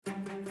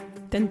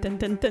Great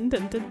British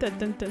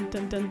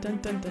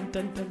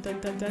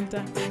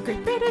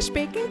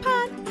Baking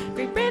Pod,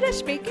 Great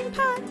British Baking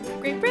Pod,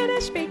 Great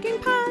British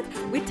Baking Pod,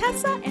 with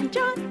Tessa and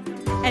John,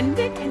 and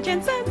Nick and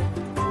Jensen.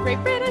 Great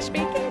British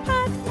Baking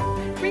Pod,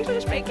 Great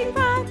British Baking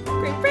Pod,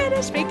 Great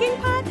British Baking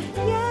Pod,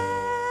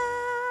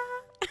 yeah!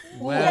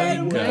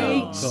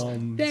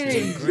 Welcome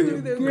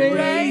to the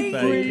Great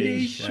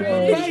British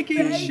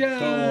Baking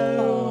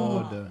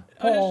Show.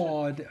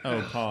 Pod.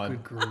 Oh, pod.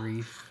 Good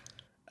grief.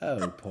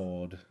 Oh,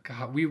 pod.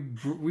 God, we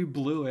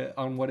blew it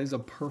on what is a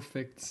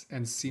perfect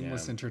and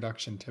seamless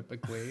introduction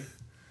typically.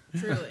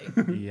 Truly.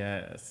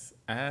 Yes.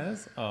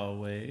 As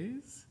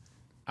always,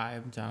 I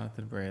am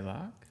Jonathan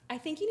Braylock. I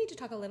think you need to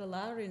talk a little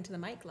louder into the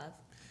mic, love.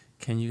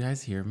 Can you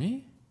guys hear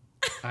me?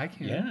 I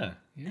can.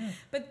 Yeah.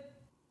 But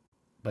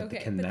But okay,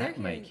 can but that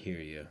they're mic hearing- hear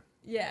you?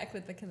 Yeah,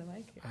 but can the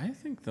mic hear? I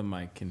think the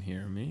mic can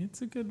hear me.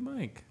 It's a good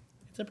mic.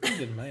 It's a pretty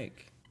good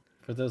mic.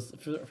 For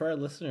our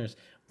listeners,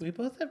 we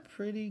both have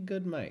pretty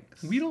good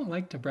mics. We don't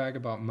like to brag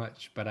about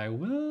much, but I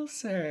will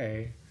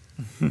say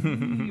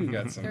you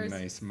got some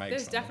nice mics.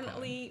 There's on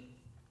definitely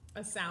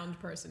a sound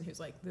person who's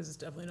like, this is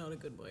definitely not a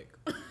good mic.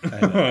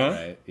 I know,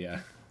 right? Yeah.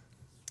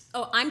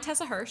 Oh, I'm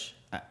Tessa Hirsch.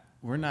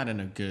 We're not in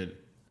a good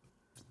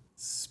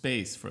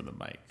space for the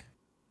mic.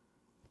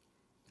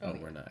 Oh,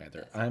 we're not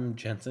either. I'm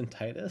Jensen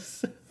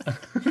Titus.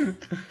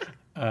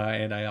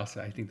 And I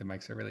think the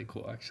mics are really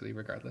cool, actually,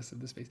 regardless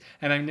of the space.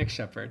 And I'm Nick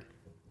Shepard.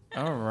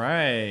 All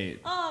right.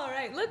 All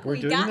right, look, We're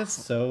we doing got this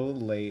so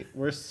late.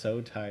 We're so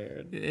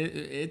tired.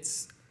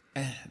 It's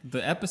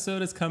the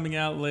episode is coming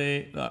out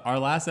late. Our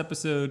last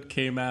episode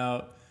came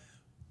out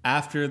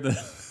after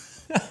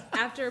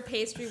after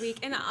Pastry Week,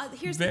 and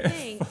here's the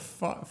thing.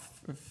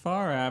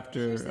 Far after.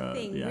 Here's the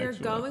thing. We're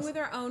going episode. with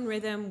our own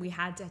rhythm. We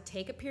had to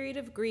take a period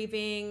of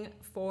grieving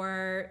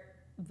for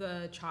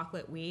the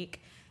chocolate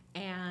week,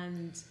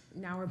 and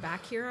now we're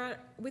back here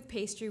with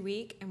Pastry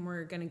Week, and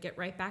we're gonna get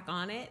right back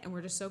on it. And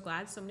we're just so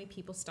glad so many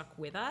people stuck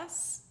with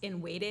us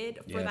and waited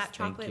for Yes, that thank you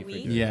chocolate for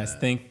week. doing Yes,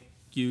 that. thank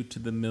you to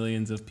the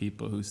millions of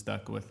people who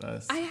stuck with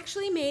us. I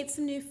actually made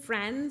some new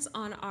friends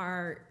on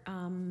our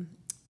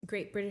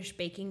Great British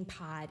Baking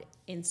Pod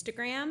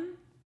Instagram.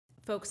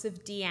 Folks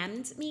have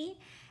DM'd me,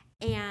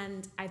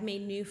 and I've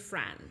made new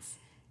friends.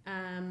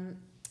 I'm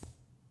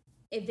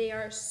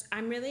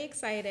really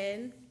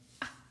excited.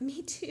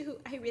 Me too.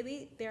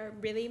 They're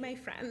really my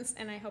friends,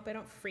 and I hope I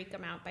don't freak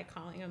them out by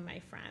calling them my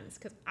friends,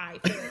 because I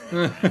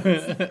feel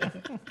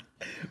like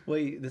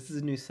Wait, this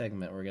is a new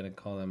segment. We're gonna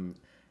call them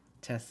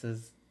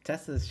Tessa's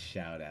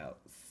shout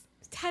outs.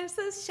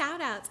 Tessa's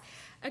shout outs.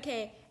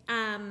 Okay.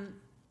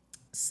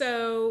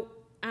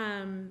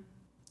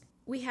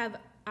 We have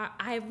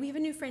a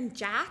new friend,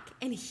 Jack,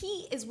 and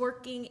he is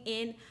working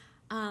in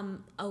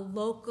a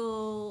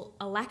local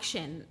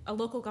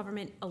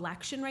government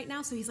election right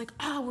now. So he's like,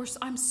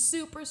 I'm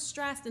super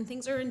stressed and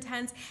things are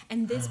intense,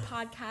 and this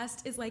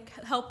podcast is like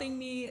helping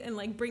me and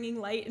like bringing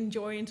light and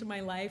joy into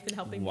my life and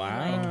helping me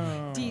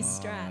like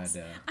de-stress.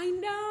 God. I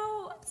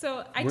know.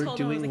 So I We're told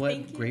him, I was doing like, what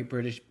thank you. Great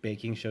British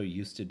Baking Show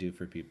used to do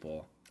for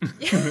people.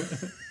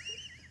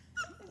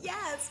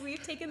 Yes,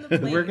 we've taken the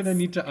place. We're going to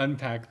need to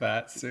unpack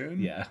that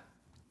soon. Yeah.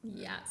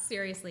 Yeah,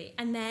 seriously.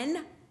 And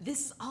then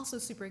this is also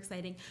super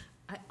exciting.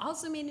 I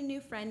also made a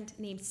new friend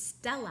named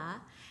Stella,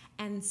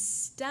 and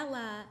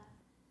Stella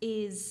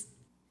is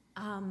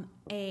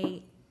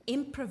a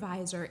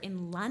improviser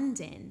in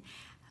London,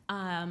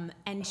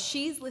 and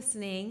she's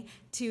listening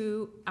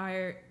to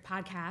our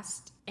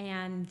podcast,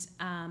 and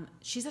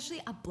she's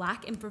actually a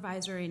Black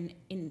improviser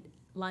in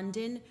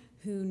London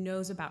who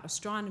knows about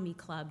Astronomy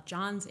Club,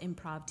 John's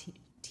improv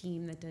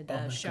team that did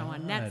a show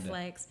on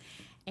Netflix,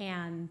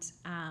 and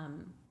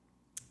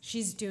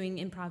she's doing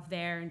improv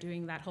there and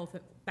doing that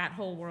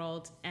whole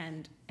world,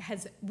 and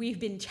we've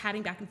been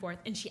chatting back and forth,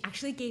 and she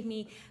actually gave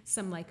me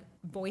some like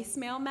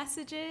voicemail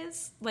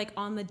messages like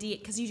on the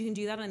because you can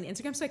do that on the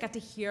Instagram, so I got to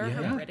hear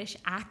her British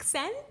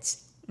accent.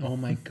 Oh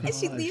my god. And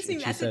she leaves me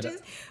And she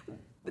messages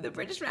with a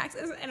British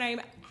accent, and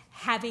I'm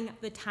having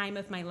the time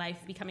of my life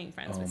becoming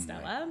friends with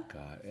Stella. Oh my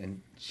god.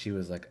 And she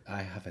was like,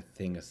 I have a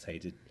thing or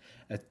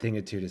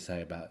two to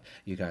say about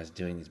you guys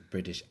doing these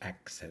British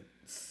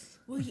accents.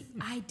 Well,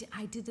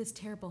 I did this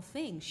terrible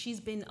thing. She's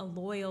been a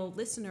loyal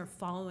listener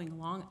following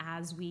along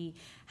as we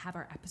have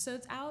our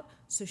episodes out.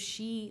 So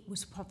she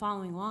was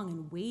following along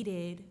and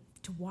waited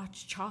to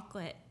watch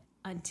Chocolate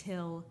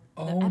until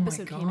the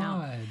episode came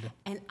out.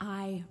 And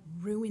I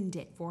ruined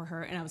it for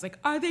her. And I was like,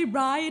 are they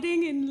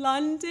rioting in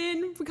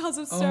London because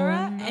of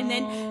Sarah? No. And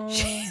then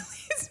she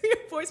leaves me a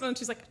voicemail and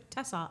she's like,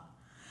 Tessa,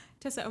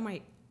 oh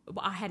my...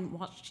 Well, I hadn't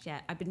watched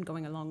yet. I've been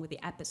going along with the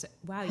episode.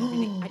 Wow, she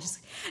left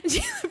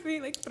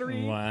me like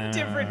 3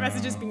 different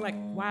messages being like,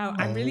 wow,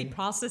 I'm really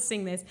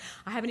processing this.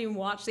 I haven't even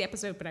watched the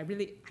episode, but I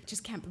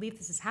just can't believe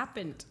this has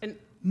happened. And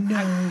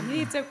I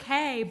mean, it's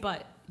okay,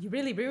 but you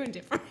really ruined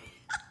it for me.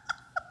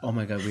 Oh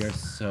my god, we are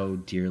so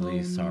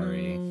dearly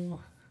sorry.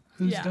 No.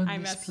 Who's done I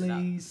this, messed it up.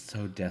 please?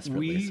 So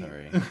desperately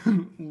sorry.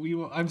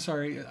 I'm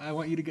sorry. I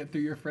want you to get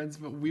through your friends,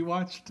 but we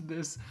watched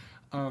this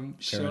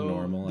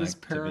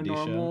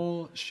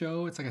paranormal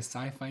show. It's like a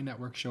sci-fi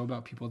network show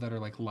about people that are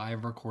like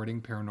live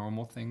recording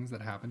paranormal things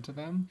that happen to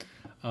them.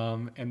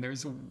 And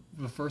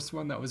the first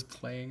one that was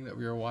playing that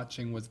we were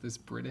watching was this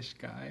British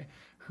guy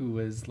who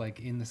was like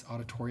in this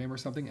auditorium or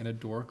something, and a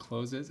door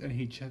closes, and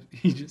he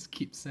just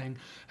keeps saying,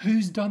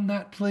 "Who's done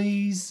that,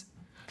 please?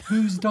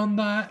 Who's done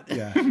that?"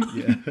 Yeah,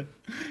 yeah.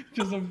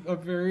 Just a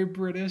very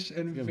British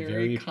and A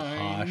very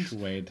posh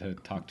kind way to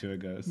talk to a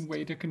ghost.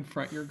 way to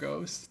confront your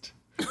ghost.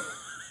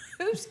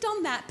 Who's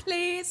done that,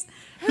 please?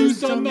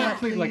 Who's done that,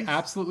 please? Like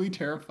absolutely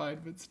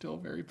terrified, but still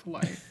very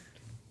polite.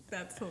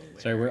 That's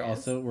hilarious. Sorry,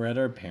 we're at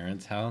our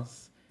parents'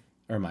 house,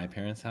 or my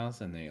parents'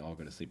 house, and they all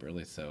go to sleep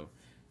early. So,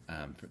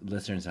 for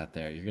listeners out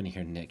there, you're gonna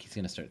hear Nick. He's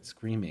gonna start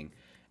screaming,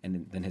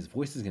 and then his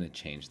voice is gonna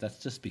change. That's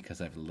just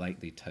because I've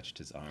lightly touched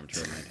his arm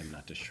to remind him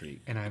not to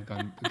shriek. And I've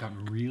gotten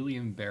really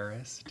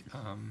embarrassed,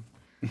 and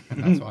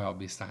that's why I'll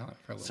be silent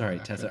for a little. Sorry,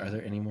 bit after Tessa. that. Are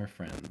there any more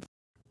friends?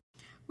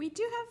 We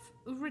do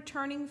have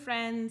returning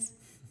friends.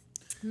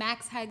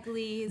 Max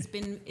Hegley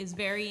is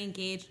very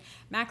engaged.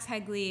 Max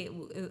Hegley,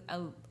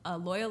 a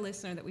loyal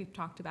listener that we've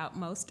talked about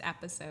most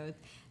episodes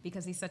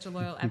because he's such a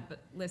loyal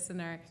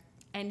listener,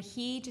 and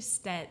he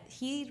just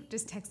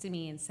texted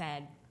me and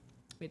said,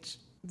 which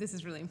this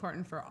is really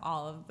important for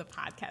all of the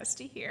podcasts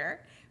to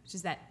hear, which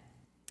is that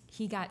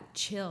he got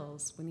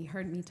chills when he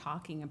heard me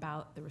talking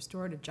about the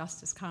restorative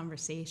justice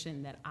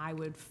conversation that I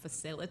would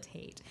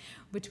facilitate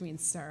between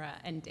Sarah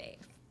and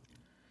Dave.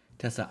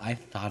 Tessa, I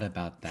thought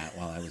about that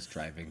while I was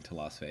driving to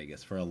Las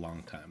Vegas for a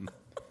long time.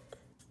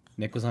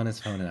 Nick was on his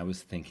phone, and I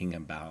was thinking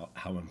about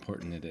how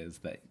important it is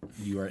that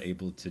you are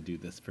able to do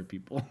this for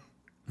people.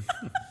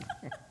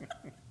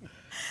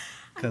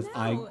 Because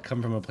I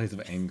come from a place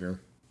of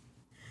anger.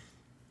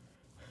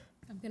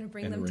 I'm going to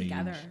bring And them rage.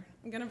 together.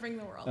 I'm going to bring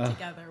the world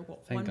together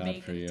thank one God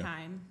bake for at you. a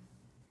time.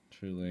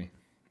 Truly.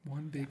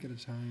 One bake at a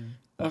time.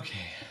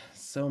 Okay,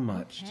 so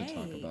much to talk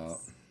Okay. about.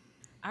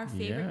 Our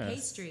favorite Yes.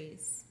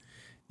 pastries.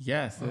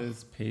 Yes, it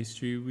is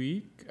Pastry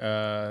Week.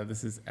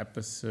 This is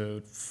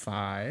episode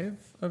 5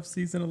 of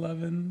season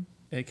 11,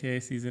 aka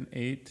season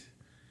 8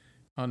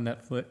 on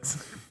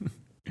Netflix.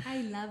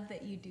 I love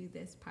that you do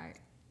this part.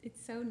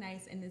 It's so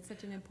nice, and it's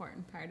such an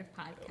important part of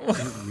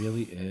podcast. It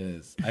really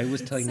is. I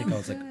was telling so Nick, I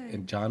was good. like,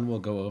 and John will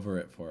go over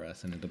it for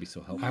us, and it'll be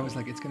so helpful. I was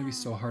like, it's going to be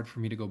so hard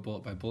for me to go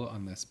bullet by bullet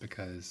on this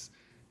because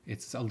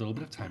it's a little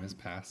bit of time has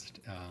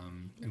passed,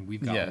 and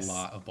we've got Yes. a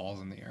lot of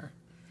balls in the air.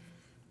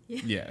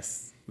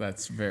 Yes,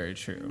 that's very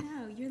true.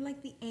 No, you're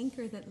like the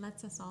anchor that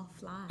lets us all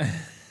fly.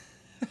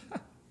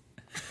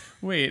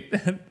 Wait,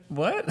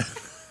 what?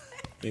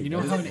 You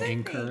know how an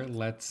anchor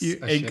lets You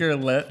a anchor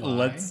ship fly?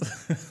 lets.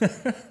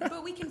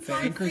 But we can The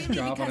fly anchor's freely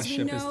job on a because we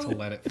ship is know. to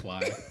let it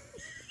fly.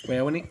 Wait,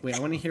 I want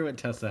to hear what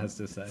Tessa has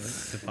to say to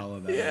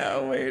follow that. Yeah,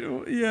 wait.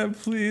 Yeah,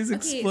 please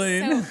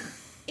explain. Okay, so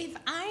if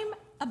I'm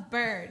a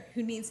bird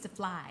who needs to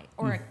fly,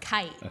 or a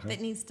kite that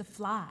needs to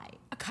fly,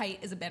 a kite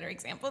is a better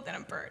example than a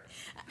bird.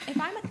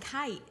 If I'm a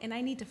kite and I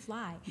need to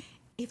fly,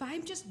 if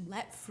I'm just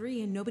let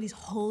free and nobody's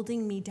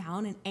holding me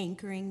down and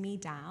anchoring me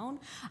down,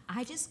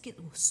 I just get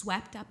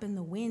swept up in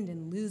the wind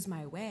and lose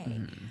my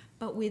way.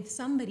 But with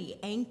somebody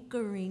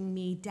anchoring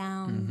me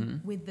down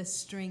with the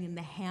string and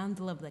the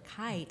handle of the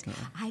kite,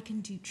 I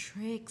can do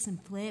tricks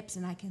and flips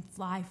and I can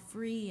fly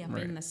free up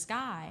in the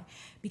sky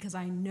because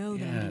I know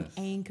that I'm being Yes.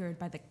 anchored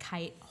by the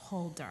kite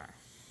holder.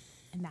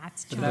 And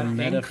that's But John. that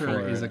metaphor-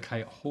 anchor is a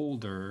kite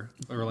holder,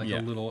 or like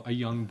Yeah. a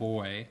young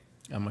boy.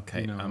 I'm a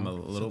kite. No. I'm a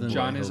little then boy.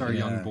 John is our Yeah.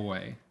 young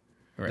boy.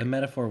 Right. The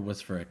metaphor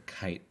was for a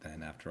kite,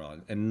 then, after all,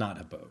 and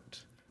not a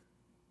boat.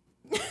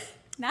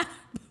 Not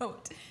a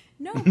boat.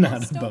 No, Not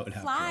boats a don't boat, after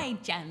fly,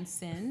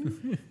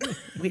 Jensen.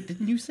 Wait,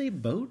 didn't you say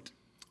boat?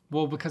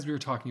 Well, because we were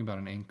talking about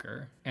an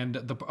anchor, and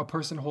a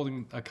person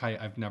holding a kite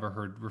I've never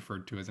heard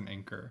referred to as an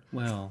anchor.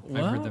 Well, I've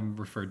heard What? them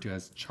referred to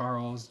as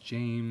Charles,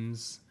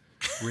 James,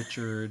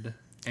 Richard,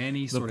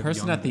 any The sort of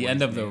person young at the boy's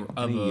end of name.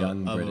 a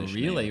young of a British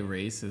relay name.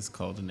 race is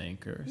called an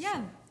anchor.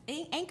 Yeah,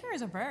 anchor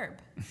is a verb.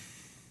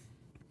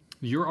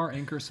 You're our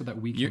anchor so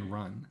that we can You're-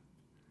 run.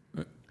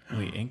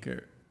 Wait,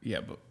 anchor.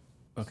 Yeah, but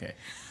okay.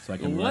 so I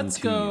can run Let's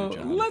to go. you,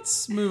 John.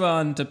 Let's move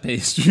on to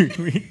Pastry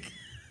Week.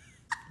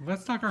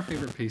 Let's talk our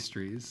favorite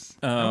pastries.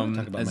 wanna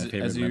talk about my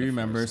favorite as you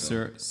remember,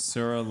 metaphors,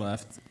 Sura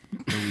left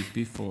the week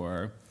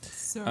before.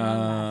 So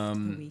left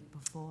the week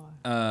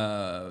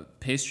before.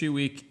 Pastry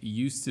Week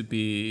used to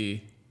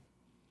be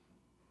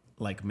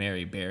like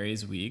Mary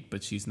Berry's week,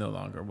 but she's no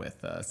longer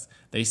with us.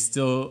 They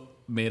still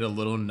made a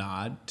little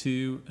nod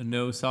to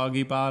no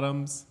soggy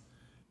bottoms,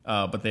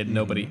 but then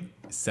nobody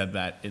said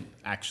that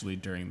actually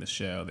during the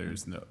show.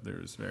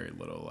 There's very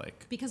little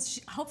like.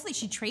 Because hopefully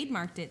she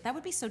trademarked it. That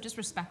would be so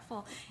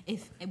disrespectful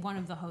if one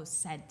of the hosts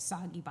said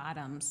soggy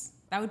bottoms.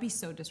 That would be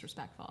so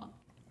disrespectful.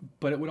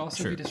 But it would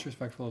also True. be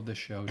disrespectful of the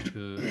show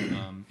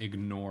to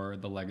ignore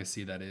the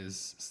legacy that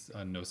is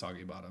No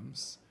Soggy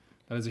Bottoms.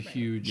 That is a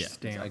huge Yeah.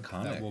 stamp It's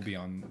iconic. that will be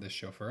on this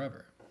show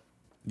forever.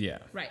 Yeah.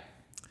 Right.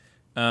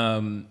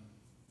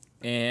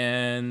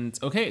 And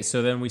okay,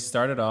 so then we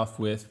started off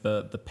with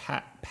the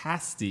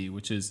pasty,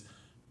 which is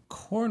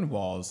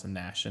Cornwall's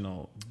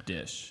national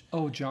dish.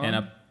 Oh, John.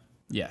 And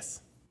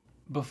yes.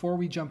 Before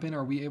we jump in,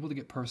 are we able to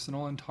get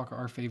personal and talk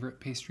our favorite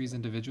pastries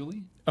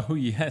individually? Oh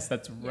yes,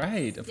 that's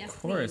right. Of Yes,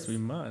 course, please. we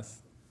must.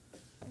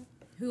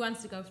 Who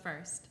wants to go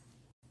first?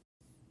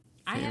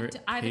 Favorite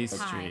I have a pastry.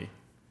 tie.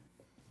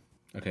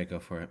 Okay, go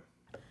for it.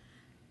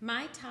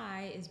 My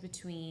tie is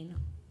between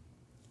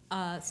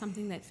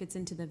something that fits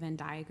into the Venn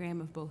diagram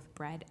of both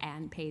bread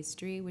and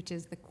pastry, which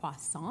is the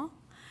croissant,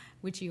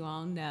 which you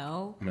all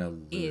know I'm gonna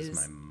lose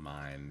is my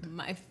mind.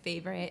 my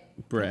favorite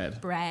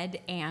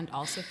Bread. and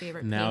also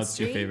favorite Now pastry. it's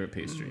your favorite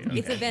pastry.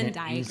 It's a Okay. Venn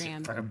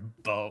diagram.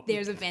 Both.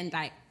 There's a Venn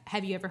diagram.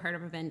 Have you ever heard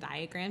of a Venn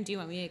diagram? Do you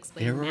want me to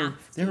explain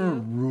math to There are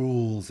you?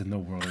 rules in the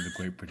world of the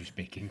Great British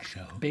Baking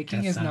Show.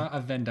 Baking is not a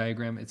Venn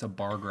diagram, it's a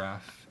bar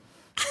graph.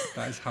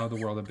 That is how the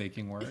world of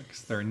baking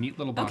works. There are neat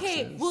little boxes.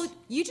 Okay, well,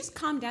 you just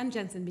calm down,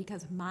 Jensen,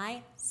 because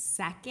my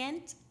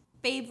second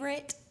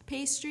favorite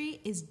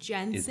pastry is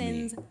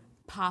Jensen's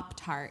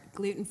Pop-Tart,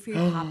 gluten-free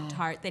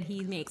Pop-Tart that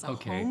he makes, a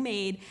Okay.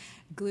 homemade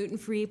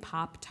gluten-free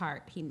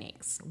Pop-Tart he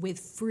makes with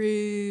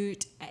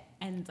fruit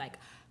and like,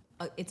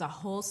 it's a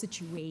whole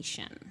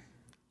situation.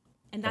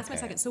 And that's my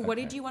Okay, second. So what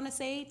did okay. you want to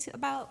say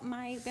about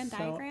my Venn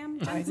diagram,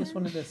 I Jensen? just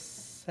wanted to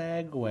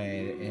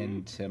segue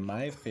into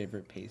my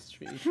favorite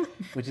pastry,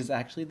 which is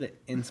actually the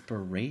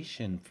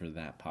inspiration for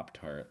that Pop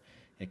Tart.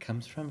 It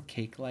comes from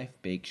Cake Life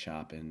Bake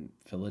Shop in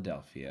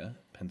Philadelphia,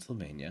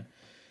 Pennsylvania.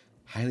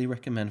 Highly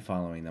recommend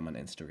following them on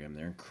Instagram.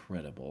 They're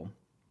incredible.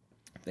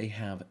 They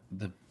have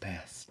the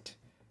best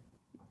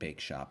bake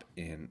shop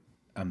in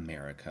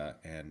America,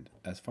 and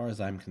as far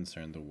as I'm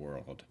concerned, the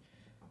world.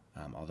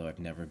 Although I've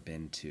never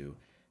been to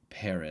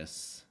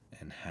Paris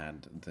and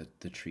had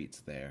the treats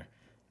there,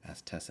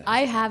 as Tessa has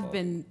I have traveled.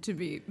 been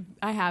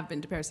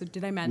to Paris. So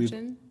did I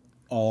mention?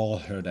 All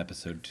heard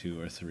episode 2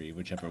 or 3,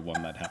 whichever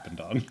one that happened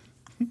on.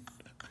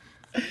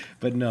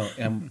 But no,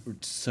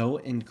 so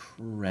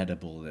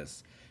incredible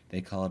this.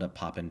 They call it a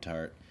Poppin'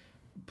 Tart.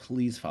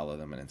 Please follow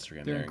them on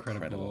Instagram. They're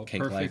incredible.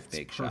 Cake Life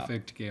Bake Shop.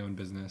 Perfect gay-owned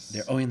business.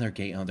 And they're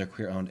gay owned. They're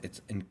queer owned.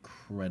 It's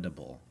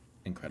incredible.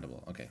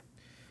 Incredible. Okay.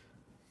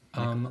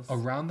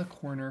 Around the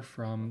corner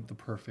from the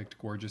perfect,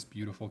 gorgeous,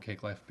 beautiful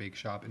Cake Life Bake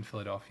Shop in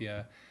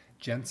Philadelphia,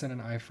 Jensen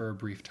and I, for a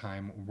brief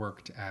time,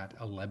 worked at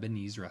a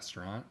Lebanese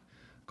restaurant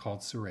called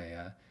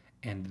Soraya,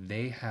 and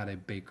they had a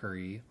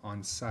bakery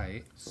on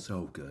site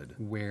So good.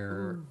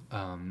 where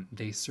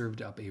they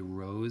served up a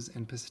rose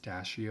and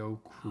pistachio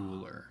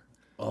cruller,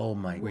 Oh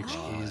my which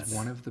god. is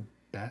one of the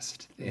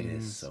best It is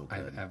things so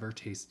I've good. ever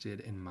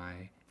tasted in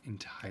my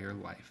entire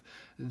life.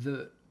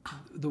 The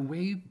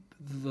way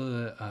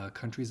the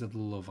countries of the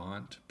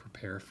Levant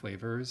prepare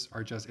flavors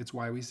are just—it's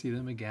why we see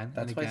them again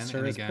That's and why again Sir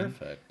and is again.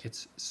 perfect.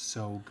 It's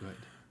so good.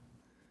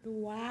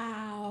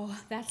 Wow,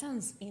 that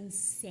sounds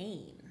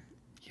insane.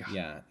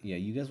 Yeah.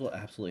 You guys will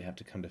absolutely have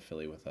to come to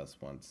Philly with us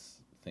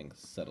once things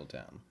settle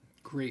down.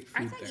 Great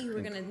I food thought there. you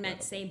were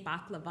gonna say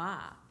baklava.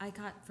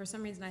 For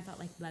some reason I thought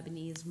like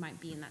Lebanese might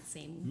be in that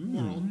same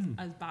world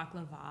as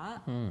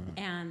baklava.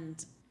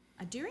 And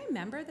I do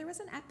remember there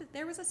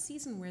was a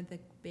season where the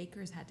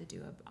bakers had to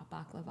do a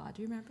baklava.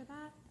 Do you remember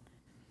that?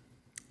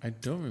 I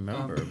don't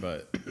remember,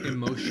 but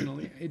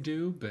Emotionally, I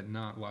do, but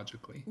not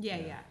logically.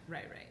 Yeah.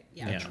 Right.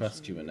 Yeah. I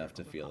trust you enough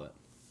to feel it.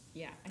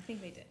 Yeah, I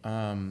think they did.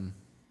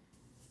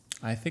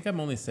 I think I'm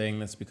only saying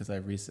this because I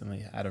recently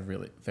had a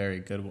really very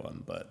good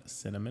one, but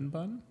cinnamon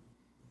bun.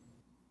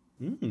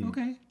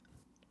 Okay.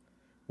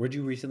 Where'd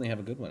you recently have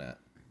a good one at?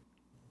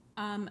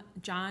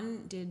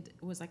 John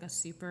was like a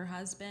super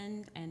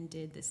husband and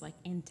did this like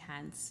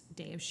intense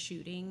day of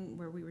shooting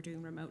where we were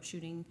doing remote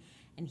shooting,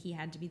 and he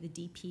had to be the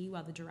DP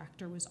while the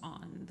director was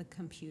on the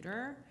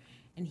computer,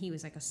 and he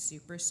was like a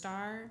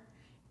superstar.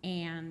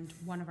 And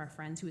one of our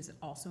friends who was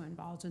also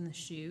involved in the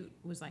shoot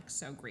was like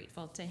so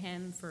grateful to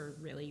him for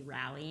really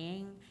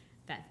rallying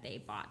that they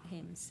bought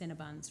him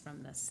Cinnabuns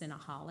from the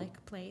Cinnaholic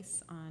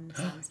place on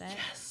Sunset.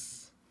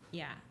 Yes.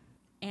 Yeah.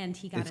 And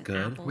he got It's an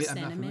good? apple Wait, I'm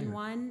not cinnamon familiar.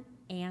 one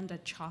and a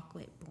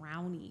chocolate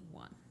brownie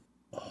one.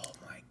 Oh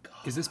my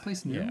god. Is this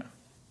place new? Yeah.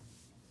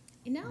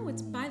 No,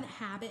 it's by the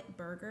Habit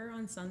Burger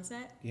on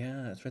Sunset.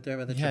 Yeah, it's right there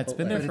by the Yeah, it's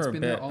been Chipotle. there But for it's a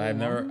been there bit. all But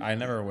along? I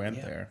never went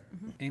Yeah. there.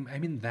 I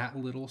mean, that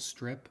little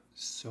strip,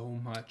 so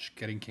much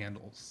getting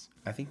candles.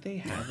 I think they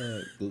have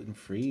a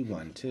gluten-free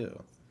one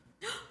too.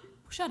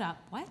 Shut up.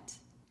 What?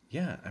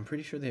 Yeah, I'm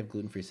pretty sure they have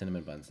gluten-free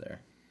cinnamon buns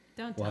there.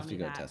 Don't We'll tell have to me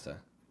go, that. Tessa.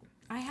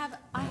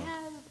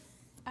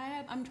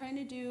 I'm trying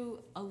to do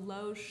a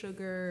low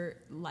sugar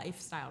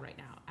lifestyle right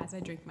now as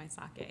I drink my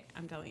sake.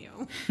 I'm telling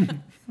you.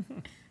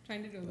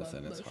 Trying to do a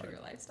Listen, low it's sugar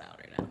hard. lifestyle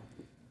right now.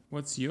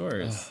 What's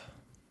yours?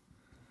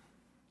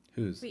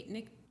 Who's? Wait,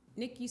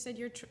 Nick, you said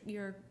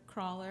your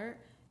crawler.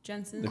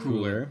 Jensen. The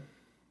cooler.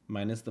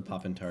 Mine is the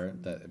Poppin'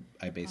 Tart that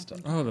I based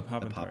on Oh, the the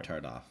Poppin' Pop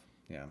Tart. Tart off.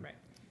 Yeah. Right.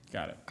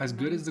 Got it. As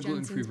good as the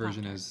Mine's gluten-free Jensen's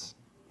version Pop-Tart. is,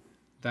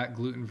 that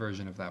gluten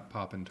version of that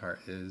Poppin' Tart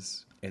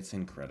is... It's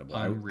incredible.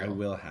 I Unreal.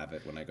 will have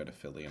it when I go to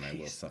Philly, and I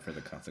will suffer the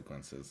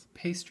consequences.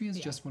 Pastry is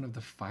just one of the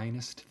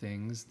finest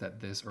things that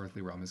this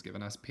earthly realm has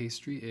given us.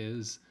 Pastry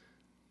is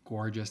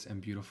gorgeous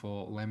and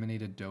beautiful.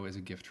 Laminated dough is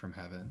a gift from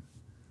heaven.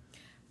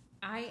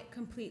 I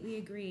completely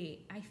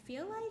agree. I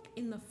feel like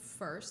in the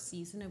first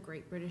season of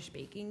Great British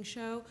Baking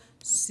Show,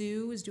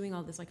 Sue was doing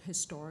all this like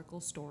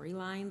historical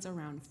storylines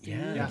around food,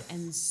 Yes.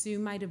 and Sue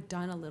might have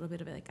done a little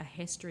bit of like a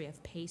history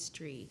of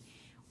pastry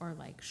or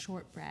like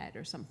shortbread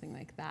or something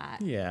like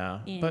that. Yeah,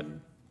 but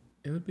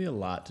it would be a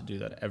lot to do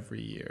that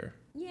every year.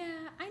 Yeah,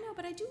 I know,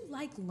 but I do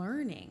like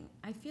learning.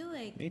 I feel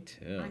like Me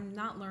too. I'm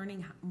not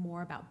learning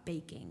more about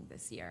baking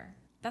this year.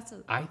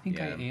 I think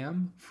I Yeah.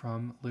 am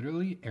from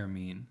literally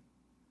Hermine,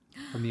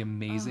 from the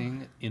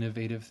amazing,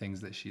 innovative things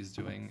that she's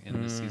doing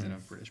in this season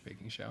of British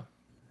Baking Show.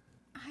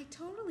 I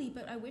totally,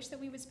 but I wish that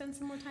we would spend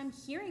some more time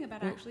hearing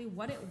about actually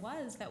what it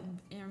was that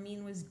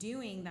Hermine was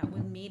doing that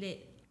would made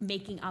it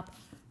making up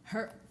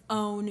her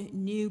own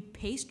new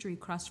pastry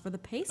crust for the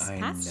I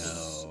pasty.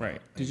 know.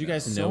 Right. Did you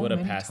guys So know what a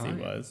many pasty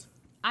times. was?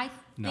 I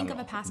Not think at of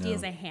a all. pasty No.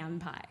 as a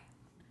hand pie.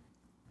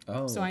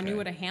 Oh, So I knew okay.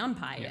 what a hand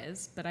pie Yeah.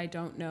 is, but I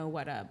don't know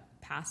what a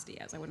pasty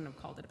is. I wouldn't have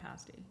called it a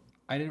pasty.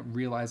 I didn't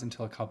realize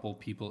until a couple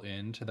people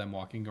into them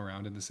walking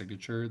around in the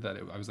signature that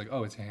I was like,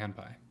 oh, it's a hand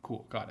pie.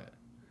 Cool, got it.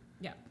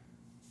 Yeah.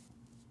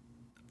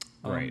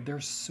 Right. They're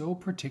so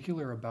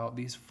particular about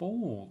these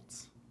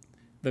folds,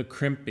 The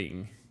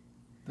crimping.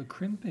 the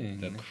crimping.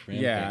 The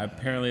crimping. Yeah,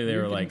 apparently they Weird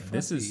were and like,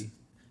 fluffy.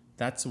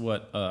 that's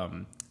what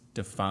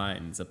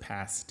defines a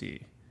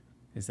pasty,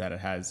 is that it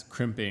has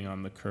crimping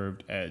on the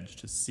curved edge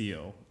to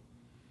seal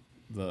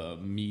the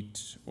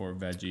meat or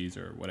veggies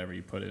or whatever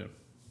you put in.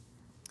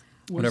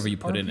 Whatever you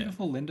put our in it.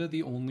 beautiful Linda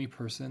the only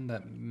person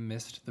that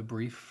missed the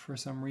brief for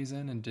some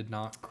reason and did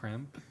not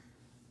crimp?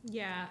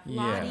 Yeah.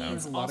 Yeah.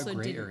 There's Lottie's a lot also of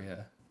gray didn't.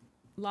 area.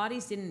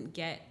 Lottie's didn't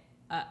get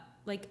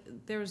like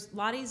there's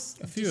Lottie's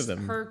A few just, of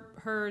them.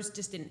 hers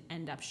just didn't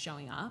end up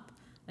showing up.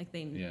 Like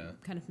they Yeah.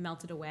 kind of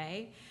melted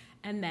away.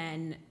 And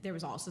then there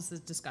was also this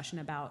discussion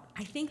about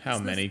I think How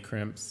this- many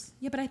crimps?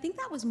 Yeah, but I think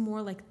that was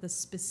more like the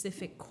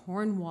specific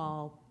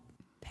Cornwall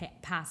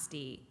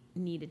pasty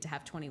needed to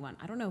have 21.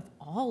 I don't know if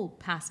all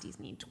pasties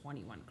need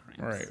 21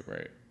 crimps.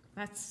 Right.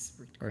 That's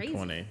Or crazy.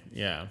 20.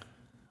 Yeah.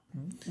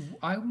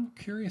 I'm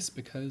curious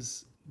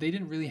because they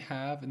didn't really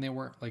have, and they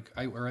weren't like,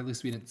 or at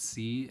least we didn't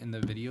see in the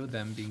video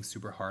them being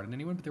super hard on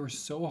anyone, but they were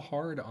so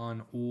hard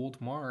on old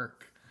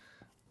Mark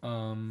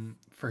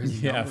for his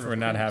Yeah, number for of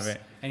not crimps.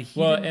 having. And he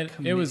Well, didn't and it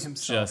commit was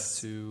himself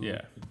just. to.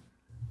 Yeah.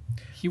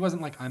 He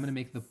wasn't like, I'm gonna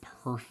make the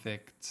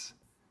perfect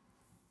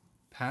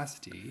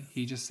pasty.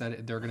 He just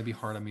said they're gonna be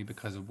hard on me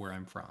because of where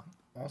I'm from.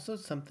 Also,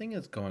 something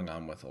is going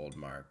on with old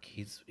Mark.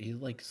 He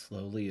like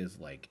slowly is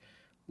like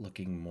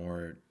looking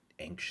more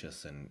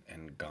anxious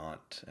and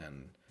gaunt,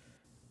 and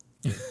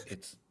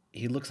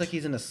he looks like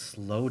he's in a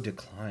slow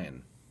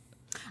decline.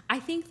 I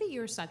think that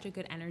you're such a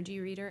good energy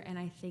reader, and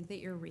I think that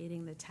you're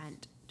reading the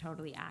tent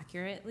totally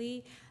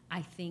accurately.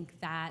 I think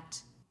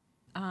that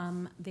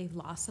they've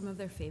lost some of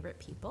their favorite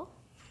people,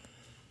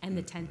 and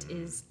the tent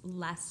is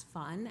less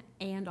fun,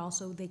 and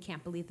also they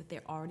can't believe that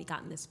they've already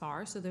gotten this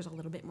far, so there's a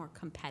little bit more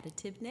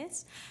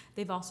competitiveness.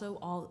 They've also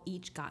all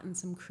each gotten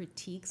some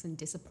critiques and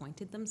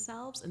disappointed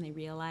themselves, and they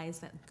realize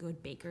that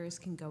good bakers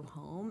can go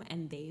home,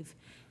 and they've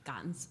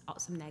gotten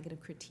some negative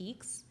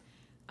critiques.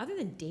 Other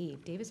than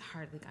Dave has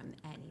hardly gotten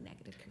any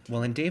negative critiques.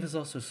 Well, and Dave is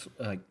also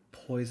like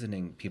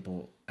poisoning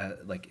people.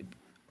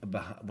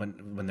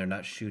 When they're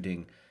not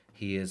shooting,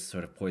 he is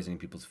sort of poisoning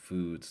people's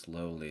food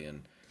slowly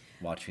and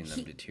watching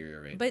them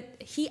deteriorate.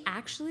 But he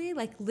actually,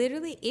 like,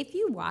 literally, if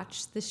you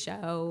watch the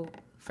show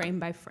frame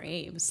by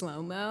frame,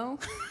 slow mo,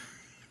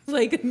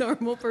 like a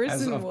normal person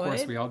As of would,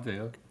 course we all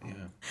do. Yeah.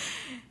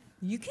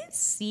 you can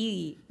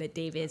see that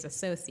Dave is a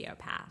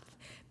sociopath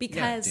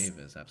because Dave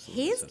is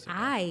absolutely a his sociopath.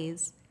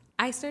 eyes.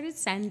 I started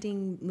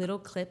sending little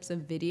clips of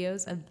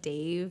videos of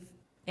Dave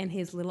and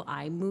his little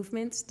eye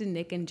movements to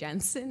Nick and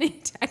Jensen in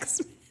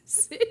text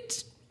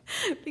message.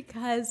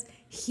 Because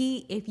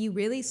if you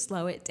really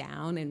slow it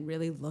down and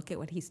really look at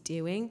what he's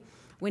doing,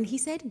 when he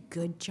said,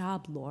 "Good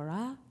job,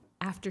 Laura,"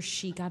 after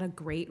she got a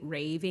great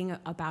raving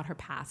about her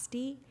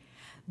pasty,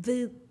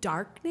 the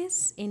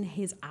darkness in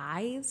his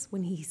eyes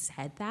when he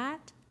said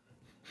that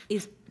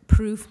is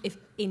proof,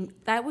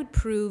 that would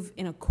prove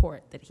in a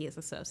court that he is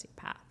a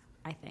sociopath,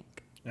 I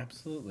think.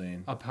 Absolutely.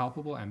 A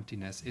palpable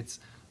emptiness.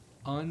 It's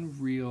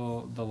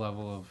unreal the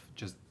level of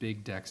just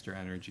big Dexter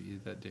energy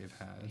that Dave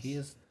has. He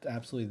is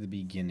absolutely the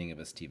beginning of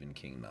a Stephen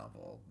King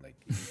novel. Like,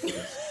 he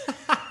just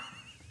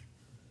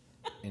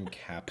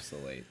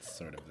encapsulates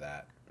sort of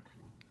that,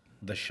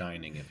 The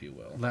Shining, if you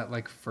will. that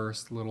like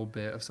first little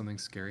bit of something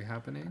scary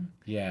happening.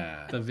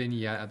 Yeah. The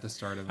vignette at the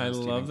start of I the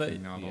Stephen love that-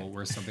 King novel yeah.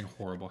 where something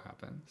horrible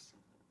happens.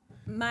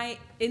 My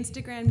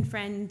Instagram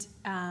friend,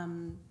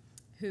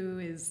 who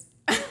is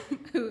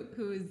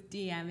who is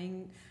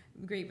DMing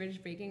Great British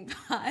Baking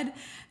Pod,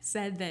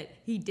 said that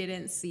he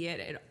didn't see it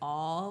at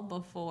all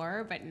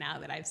before, but now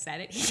that I've said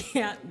it, he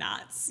can't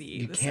not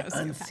see You the can't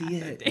sociopath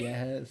unsee of it.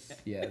 Dave.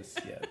 Yes.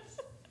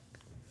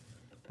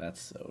 That's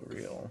so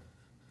real.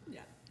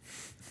 Yeah.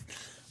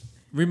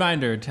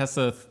 Reminder,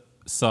 Tessa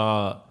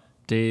saw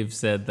Dave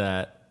said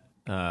that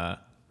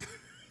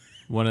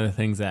one of the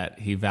things that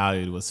he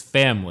valued was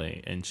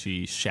family, and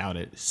she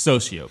shouted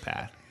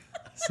sociopath.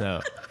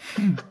 So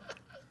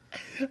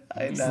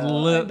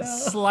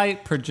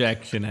slight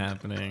projection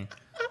happening.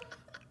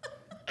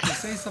 To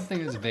say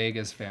something as vague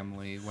as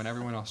family when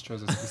everyone else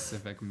chose a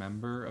specific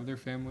member of their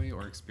family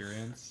or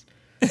experience.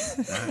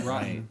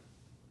 Rotten.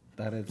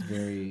 That is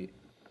very.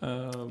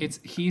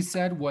 He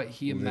said what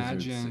he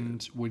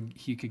imagined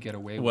he could get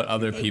away with. What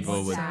other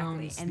people would.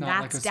 Exactly. And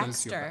not that's like a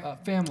Dexter.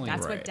 family.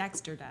 That's Right. what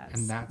Dexter does.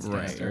 And that's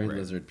Right. Dexter. Very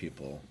lizard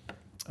people.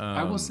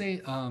 I will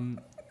say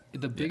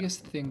the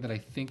biggest thing that I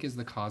think is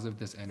the cause of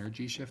this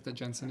energy shift that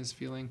Jensen is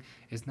feeling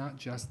is not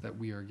just that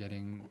we are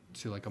getting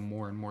to like a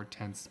more and more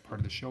tense part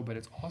of the show, but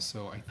it's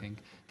also, I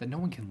think, that no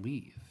one can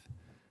leave.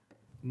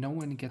 No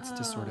one gets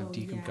to sort of Oh,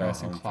 yeah. decompress Go and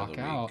home for clock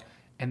the out. week.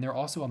 And they're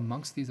also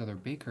amongst these other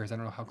bakers. I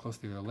don't know how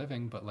closely they're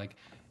living, but like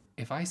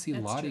if I see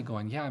That's Lottie true.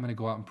 going, yeah, I'm going to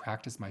go out and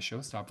practice my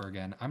showstopper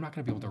again, I'm not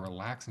going to be able to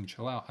relax and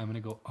chill out. I'm going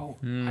to go,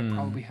 I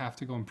probably have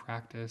to go and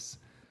practice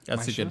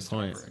That's my a good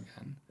point. showstopper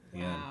again.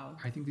 Yeah. Wow.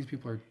 I think these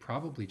people are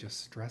probably just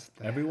stressed.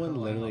 The Everyone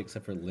hell literally out.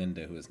 except for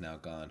Linda, who is now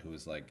gone, who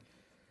was like,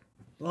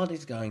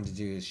 Lottie's going to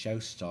do his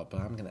showstopper.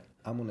 I'm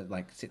gonna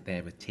like sit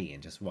there with tea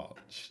and just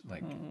watch.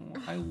 Like,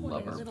 I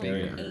love her Little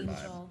very baker. her vibe.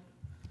 angel.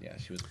 yeah,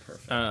 she was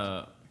perfect.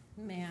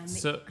 Man.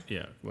 So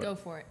yeah. What? Go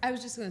for it. I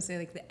was just going to say,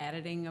 like, the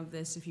editing of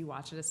this, if you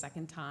watch it a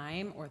second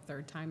time or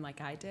third time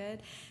like I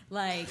did,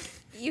 like,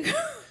 you...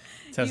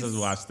 Tessa's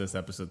watched this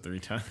episode 3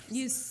 times.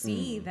 You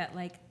see that,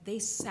 like, they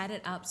set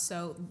it up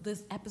so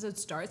this episode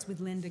starts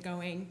with Linda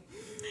going,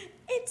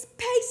 "It's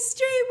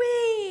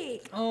pastry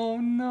week!" Oh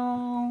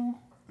no.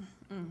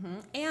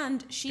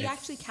 And she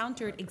actually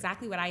countered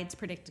exactly what I had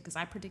predicted, because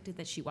I predicted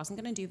that she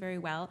wasn't going to do very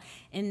well,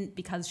 and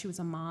because she was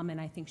a mom and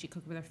I think she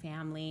cooked with her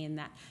family, and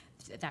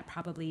that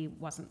probably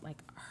wasn't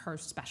like her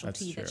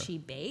specialty that true. she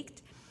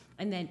baked.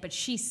 And then, but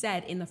she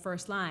said in the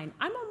first line,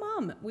 "I'm a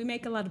mom. We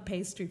make a lot of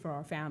pastry for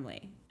our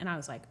family." And I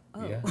was like,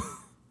 "Oh, Yeah.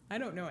 I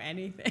don't know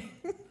anything."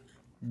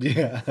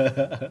 yeah.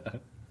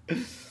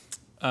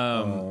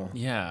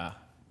 Yeah.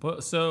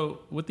 But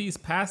so with these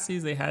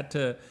pasties, they had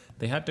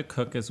to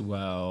cook as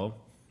well.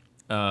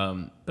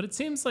 But it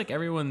seems like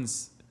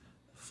everyone's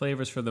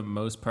flavors for the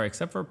most part,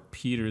 except for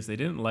Peter's, they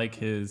didn't like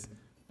his.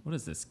 What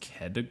is this,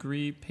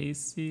 pedigree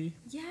pasty?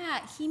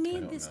 Yeah, he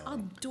made don't this know.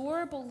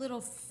 adorable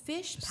little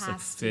fish Just like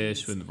pasties.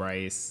 fish with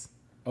rice.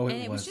 Oh,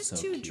 And it was just so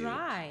too cute.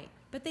 dry.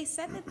 But they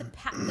said that the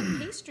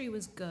pastry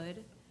was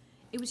good.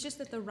 It was just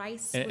that the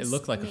rice And it was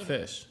looked like a made-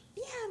 fish.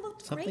 Yeah, it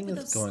looked Something great with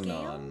is those going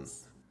on.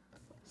 scales.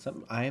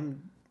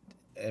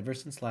 Ever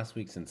since last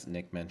week, since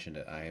Nick mentioned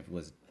it, I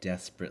was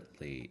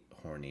desperately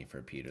horny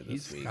for Peter this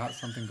He's week. got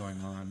something going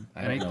on.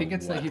 I And don't I think know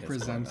it's that what he is going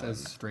presents as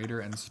on. straighter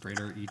and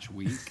straighter each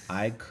week.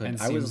 I And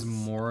was seems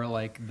more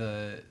like I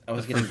the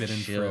was getting forbidden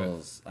fruit.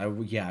 chills. I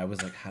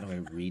was like, how do I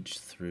reach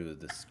through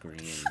the screen?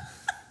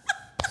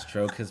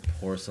 Stroke his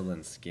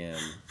porcelain skin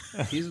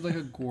He's like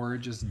a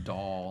gorgeous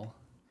doll.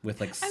 with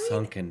like I mean-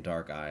 sunken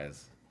dark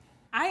eyes.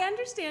 I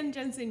understand,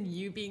 Jensen,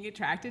 you being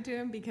attracted to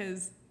him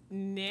because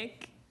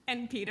Nick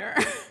and Peter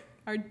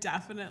are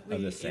definitely Are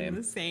the same. in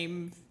the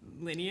same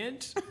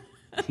lineage.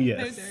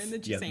 Yes, They're in the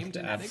Yep, same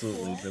genetic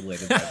absolutely pool.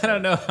 related. I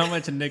don't know how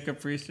much Nick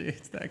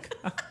appreciates that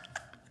guy.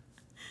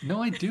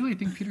 No, I do. I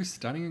think Peter's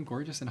stunning and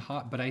gorgeous and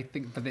hot. But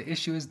the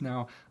issue is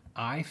now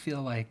I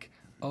feel like,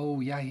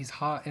 oh yeah, he's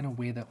hot in a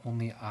way that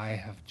only I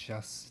have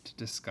just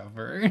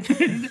discovered.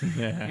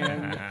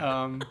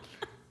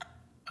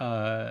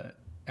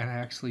 And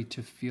actually,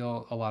 to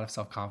feel a lot of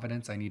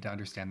self-confidence, I need to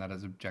understand that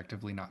as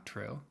objectively not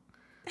true,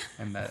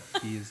 and that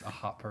he's a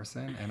hot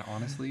person. And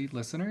honestly,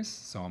 listeners,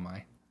 so am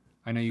I.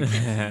 I know you can't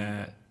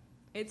see it.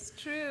 It's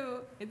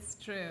true. It's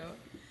true.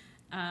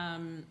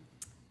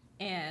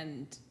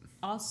 And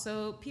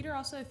also, Peter,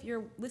 if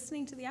you're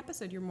listening to the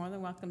episode, you're more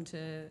than welcome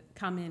to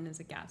come in as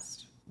a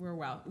guest. We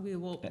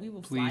will fly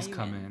Please you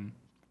come in.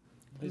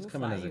 Please will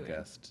come in fly as a you in.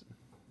 guest.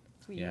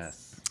 Please.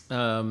 Yes.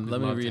 Let me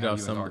Love to read have off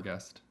you as some. our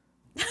guest.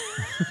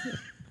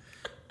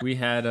 We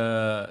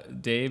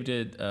had Dave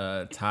did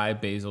Thai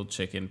basil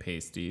chicken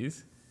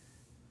pasties.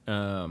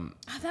 Oh,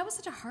 that was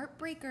such a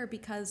heartbreaker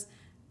because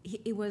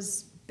it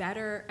was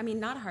better. I mean,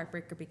 not a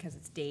heartbreaker because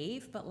it's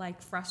Dave, but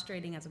like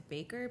frustrating as a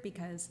baker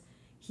because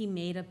he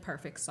made a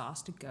perfect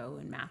sauce to go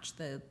and match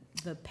the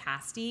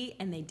pasty,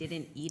 and they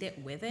didn't eat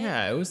it with it.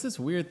 Yeah, it was this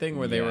weird thing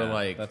where they were Yeah,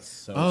 like, that's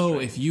so "Oh,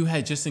 strange. if you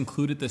had just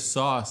included the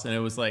sauce," and it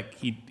was like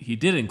he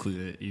did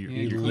include it. He You're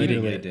included eating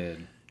Literally it.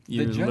 did.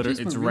 You're The judges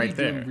it's were really right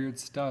doing there. weird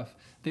stuff.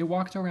 They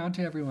walked around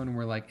to everyone and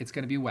were like, "It's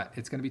gonna be wet.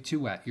 It's gonna be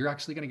too wet. You're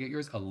actually gonna get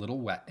yours a little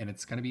wet, and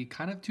it's gonna be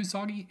kind of too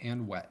soggy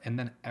and wet." And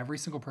then every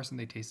single person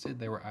they tasted,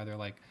 they were either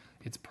like,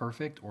 "It's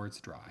perfect" or "It's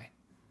dry."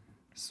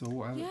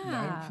 So I don't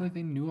Yeah. feel like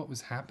they knew what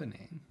was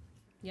happening.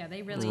 Yeah,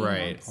 they really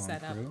Right.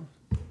 set up. Crew.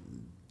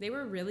 They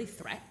were really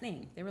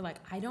threatening. They were like,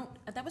 "I don't."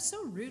 That was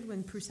so rude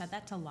when Prue said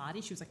that to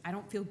Lottie. She was like, "I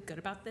don't feel good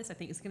about this. I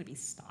think it's gonna be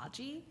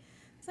stodgy."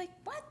 It's like,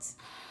 what?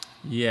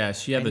 Yeah,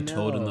 she had I the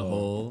toad in the know.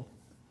 hole.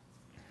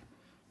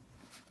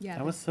 Yeah,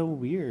 That was so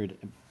weird.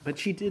 But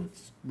she did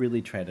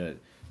really try to,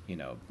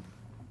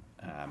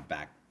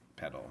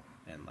 backpedal.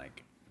 and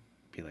like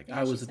be like,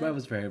 Yeah, I she was said-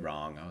 very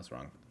wrong. I was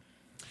wrong.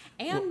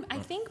 And I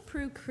think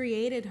Prue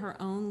created her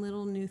own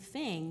little new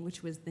thing,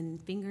 which was the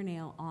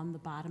fingernail on the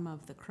bottom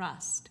of the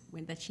crust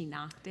that she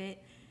knocked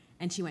it,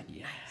 and she went,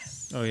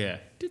 Yes. Oh yeah.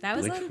 that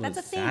was Which that's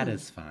a was thing.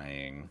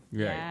 satisfying.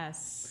 Right.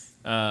 Yes.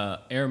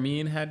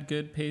 Ermine had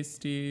good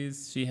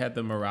pasties. She had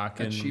the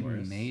Moroccan. That she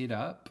made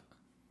up.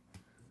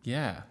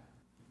 Yeah.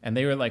 And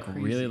they were like Crazy.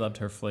 really loved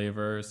her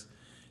flavors.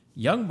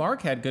 Young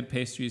Mark had good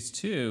pastries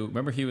too.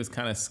 Remember, he was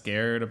kind of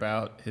scared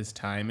about his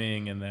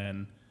timing, and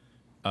then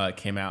it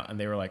came out, and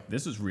they were like,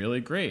 "This is really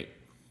great."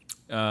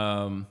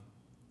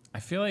 I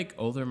feel like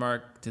older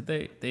Mark did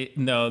they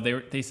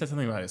said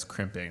something about his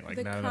crimping,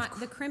 like not enough,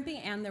 The crimping,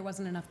 and there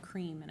wasn't enough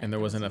cream in it. and there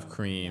wasn't enough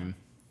cream.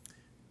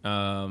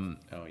 Oh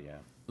yeah.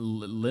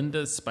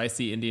 Linda's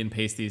spicy Indian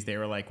pasties, they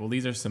were like, "Well,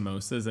 these are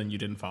samosas, and you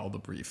didn't follow the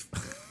brief."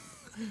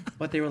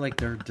 But they were like,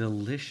 they're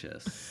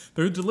delicious.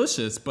 They're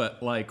delicious,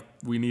 but like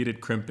we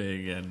needed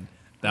crimping, and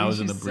that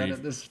was in the She said brief.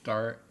 at the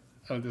start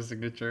of the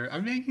signature,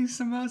 I'm making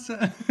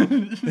samosa.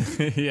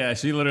 Yeah,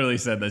 she literally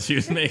said that she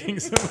was making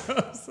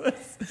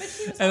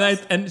samosas.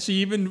 And she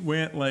even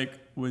went like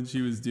when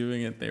she was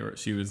doing it,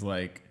 she was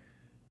like,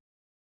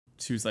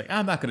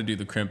 I'm not gonna do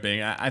the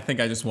crimping. I think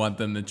I just want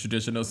them the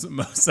traditional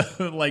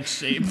samosa like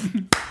shape.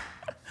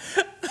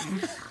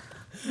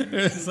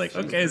 It's like,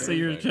 okay, so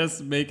you're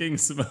just making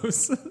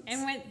samosas.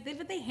 And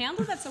but they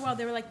handled that so well.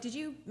 They were like, "Did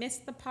you miss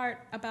the part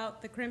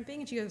about the crimping?"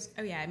 And she goes,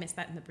 "Oh yeah, I missed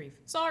that in the brief.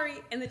 Sorry."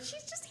 And then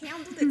she's just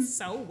handled it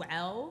so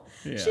well.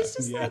 Yeah. She's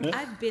just like,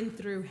 "I've been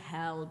through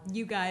hell.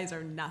 You guys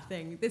are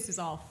nothing. This is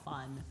all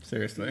fun."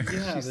 Seriously.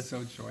 Yeah, She's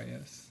so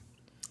joyous.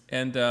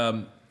 And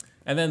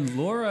then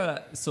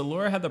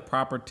Laura had the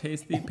proper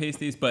tasty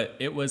pasties, but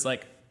it was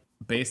like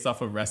based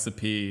off a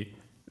recipe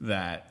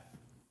that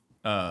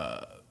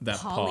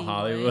Paul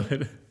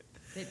Hollywood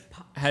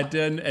had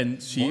done, and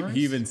he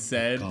even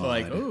said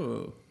like,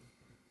 "Oh,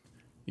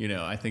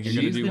 I think you're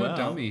gonna She's do no well."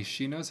 dummy.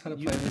 She knows how to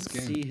You play could this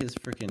game. see his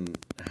freaking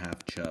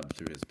half chub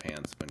through his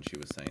pants when she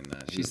was saying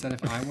that. She said,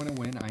 if I want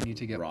to win, I need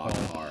to get Rock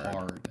Paul hard.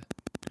 hard.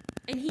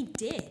 And he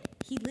did.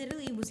 He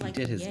literally was like,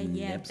 did his "Yeah,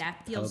 nips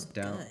that feels poked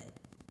down. good."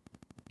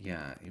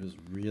 Yeah, he was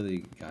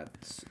really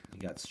he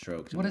got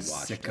stroked. What a and we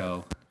watched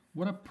sicko.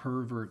 What a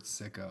pervert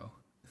sicko.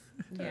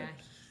 Yeah,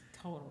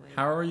 totally.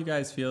 How are you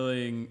guys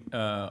feeling?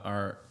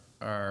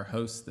 Our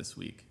hosts this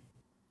week.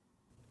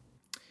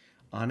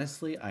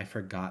 Honestly, I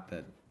forgot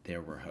that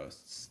there were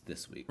hosts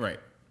this week. Right.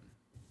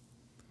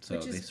 So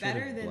Which they is sort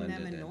better of than them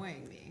blended in.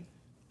 annoying me.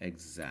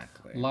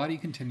 Exactly. Lottie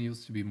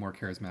continues to be more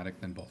charismatic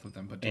than both of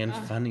them, but And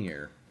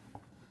funnier.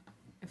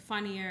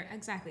 Funnier,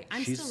 exactly.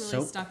 I'm She's still really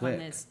so stuck quick. on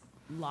this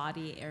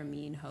Lottie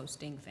Ermine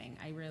hosting thing.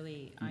 I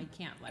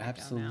can't let it go now.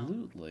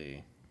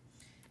 Absolutely.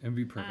 it'd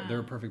be perfect. They're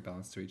a perfect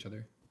balance to each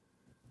other.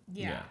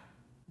 Yeah.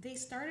 They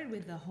started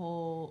with the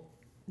whole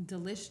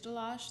Delish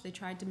Delash. They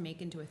tried to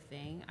make into a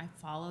thing. I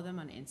follow them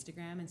on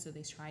Instagram, and so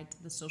they tried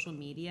the social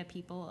media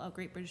people of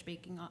Great British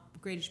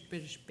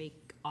British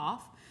Bake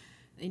Off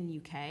in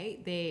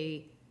UK.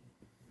 They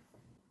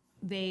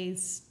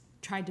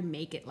tried to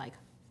make it like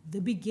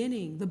the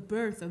beginning, the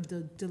birth of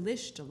the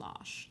Delish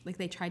Delash. Like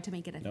they tried to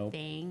make it a Nope.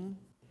 thing,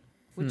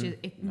 which is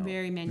No.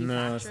 very No,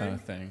 manufactured. that's not a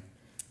thing.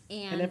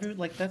 And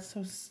that's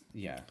so.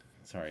 Yeah.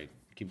 Sorry.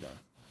 Keep going.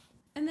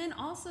 And then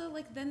also,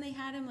 like, then they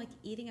had him, like,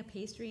 eating a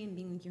pastry and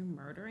being like, "You're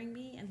murdering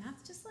me." And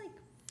that's just, like,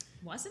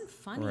 wasn't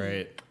funny.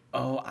 Right.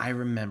 Oh, I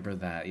remember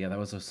that. Yeah, that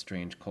was a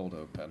strange cold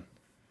open.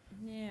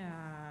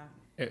 Yeah.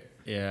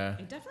 Yeah.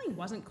 It definitely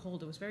wasn't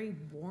cold. It was very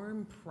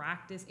warm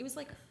practice. It was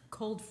like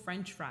cold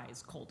French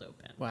fries, cold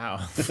open.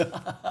 Wow.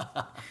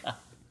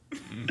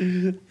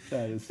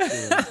 That is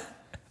true.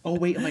 Oh,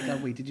 wait. Oh, my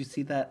God. Wait. Did you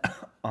see that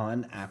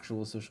on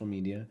actual social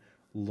media?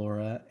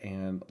 Laura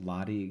and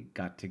Lottie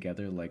got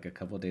together like a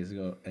couple of days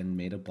ago and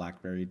made a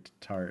blackberry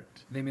tart.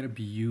 They made a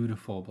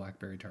beautiful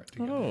blackberry tart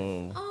together.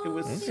 Oh. Oh, It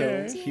was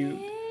they so cute.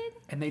 did?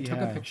 And they took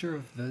a Yeah. picture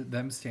of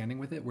them standing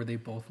with it where they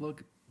both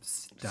look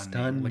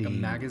stunning. Like a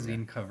Stunning.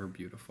 magazine cover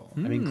beautiful.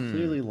 I mean,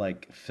 clearly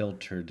like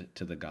filtered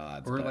to the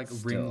gods. Or but like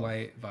still. ring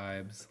light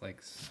vibes.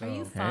 Like so. Are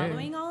you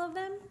following all of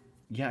them?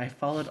 Yeah, I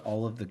followed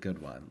all of the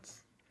good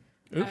ones.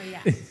 Oh,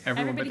 yeah.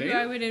 Everyone but Everybody who Dave?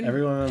 I would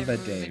Everyone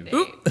but Dave.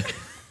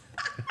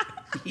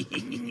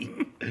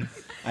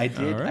 I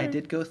right.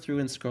 did go through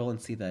and scroll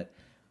and see that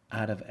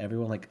out of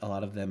everyone, like a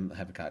lot of them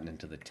have gotten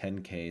into the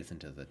 10Ks,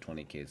 into the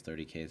 20Ks,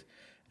 30Ks,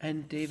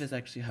 and Dave is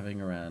actually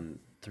having around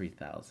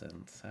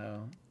 3,000.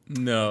 So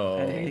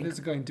No. Dave is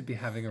going to be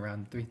having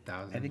around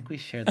 3,000. I think we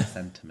share the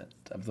sentiment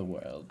of the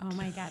world. Oh,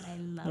 my God. I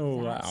love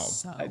Oh, that wow.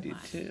 so I do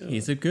much. too.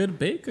 He's a good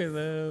baker,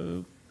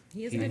 though.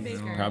 He is a good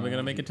baker. Probably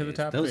gonna make it to the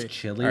top Those three.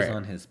 chilies All right.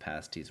 on his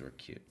pasties were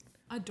cute.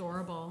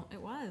 Adorable.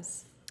 It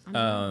was.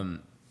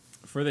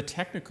 For the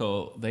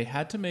technical, they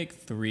had to make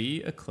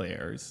 3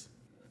 eclairs.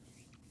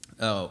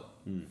 6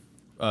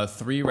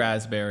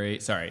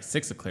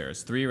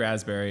 eclairs, 3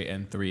 raspberry,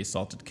 and 3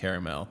 salted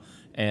caramel.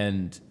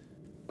 And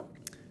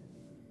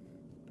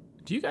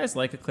do you guys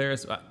like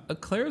eclairs?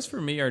 Eclairs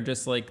for me are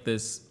just like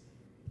this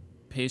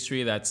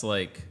pastry that's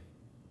like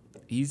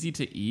easy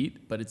to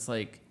eat, but it's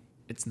like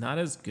it's not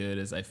as good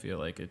as I feel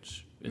like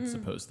it's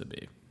supposed to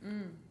be.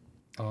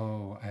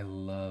 Oh, I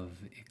love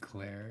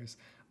eclairs.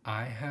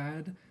 I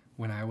had,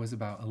 when I was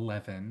about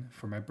 11,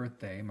 for my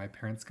birthday, my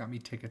parents got me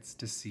tickets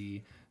to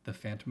see the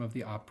Phantom of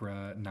the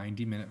Opera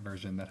 90-minute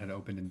version that had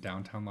opened in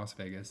downtown Las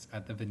Vegas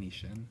at the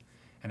Venetian.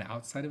 And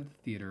outside of the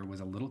theater was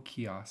a little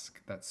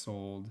kiosk that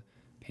sold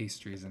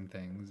pastries and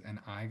things. And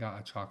I got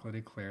a chocolate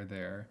eclair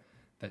there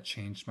that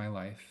changed my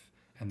life.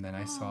 And then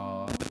I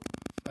saw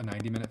a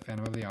 90-minute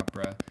Phantom of the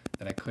Opera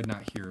that I could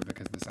not hear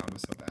because the sound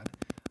was so bad.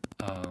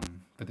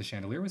 But the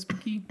chandelier was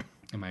spooky,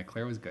 and my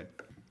eclair was good.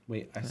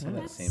 Wait, I saw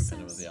that That's same so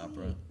Phantom of the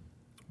Opera. sweet.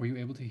 Were you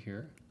able to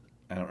hear?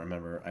 I don't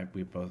remember.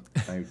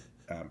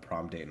 My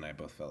prom date and I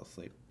both fell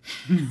asleep.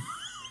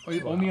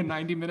 Only a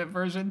 90-minute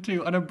version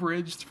to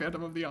unabridged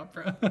Phantom of the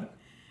Opera.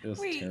 It was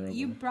Wait, terrible.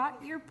 you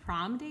brought your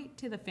prom date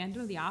to the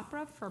Phantom of the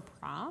Opera for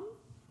prom?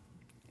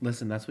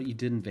 Listen, that's what you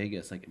did in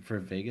Vegas. Like for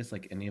Vegas,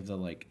 like any of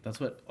the that's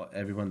what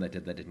everyone that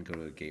didn't go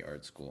to a gay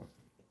art school.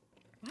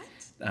 What?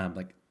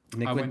 Like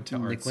Nick I went went to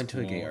Nick art went to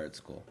a gay school. art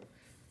school,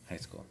 high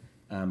school.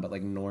 But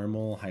like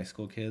normal high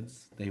school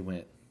kids, they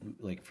went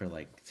like for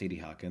like Sadie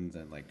Hawkins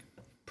and like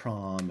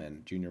prom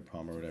and junior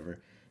prom or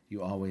whatever.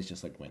 You always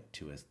just like went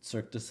to a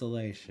Cirque du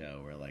Soleil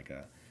show or like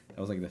that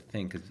was like the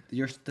thing because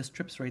the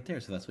strip's right there,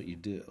 so that's what you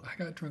do. I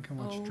got drunk and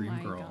watched Oh my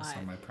Dreamgirls God.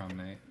 on my prom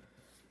night.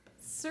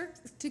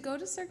 To go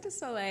to Cirque du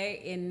Soleil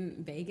in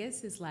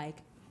Vegas is like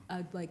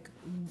a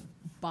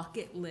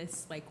bucket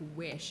list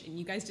wish, and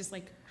you guys just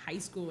high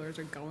schoolers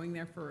are going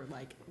there for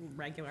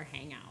regular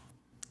hangout.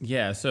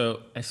 Yeah,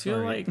 so I feel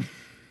Sorry. like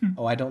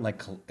Oh, I don't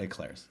like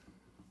eclairs.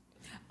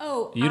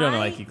 Oh, you don't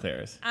like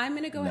eclairs. I'm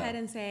gonna go No. ahead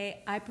and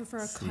say I prefer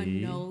a See?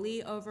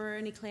 cannoli over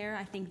an eclair.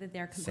 I think that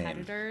they're Same.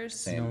 competitors.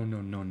 Same.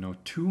 No.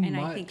 Too And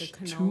I think a much.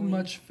 Too cannoli-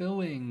 much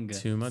filling.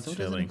 Too much So does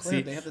an filling. eclair.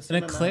 See, They have the an same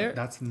amount. eclair.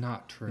 That's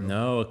not true.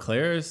 No,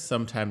 eclairs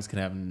sometimes can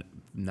have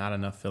not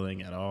enough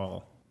filling at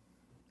all.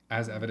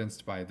 As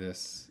evidenced by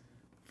this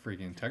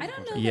freaking I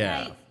technical. don't know.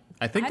 Yeah, that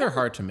I think I they're don't-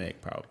 hard to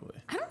make, probably.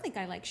 I don't think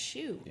I like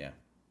shoe Yeah.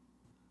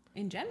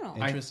 in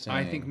general. Interesting.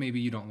 I think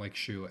maybe you don't like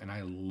shoe, and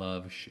I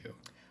love shoe.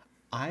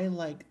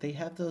 They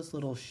have those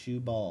little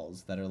shoe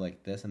balls that are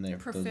like this, and they're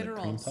those like cream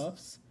Profiteroles.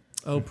 puffs.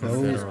 Oh,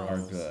 Those profiteroles.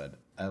 are good.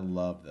 I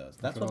love those.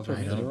 That's what Profiteroles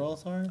are good.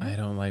 profiteroles are. I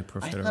don't like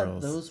I thought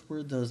profiteroles. those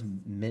were those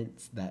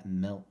mints that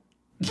melt.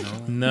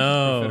 No.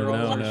 No, Profiteroles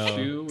no, are no.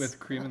 shoe with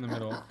cream in the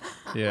middle.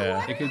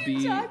 Yeah. It could What are you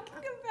be. talking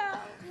about?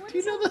 What Do you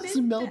is know a those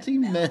mint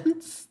melting that melts?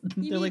 mints? You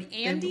They're mean like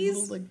they have the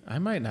Andes? little, I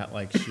might not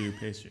like shoe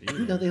pastry either.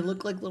 no, they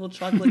look like little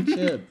chocolate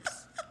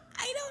chips.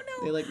 I don't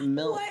know. They like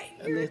melt, what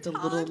and you're they have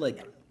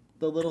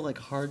the little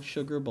hard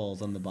sugar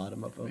balls on the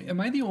bottom of them. Am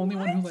I the only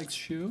one who likes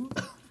shoe?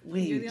 You're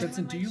Wait, the only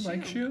Jensen, one do you likes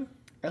like shoe. shoe?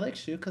 I like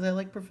shoe because I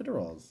like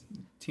profiteroles.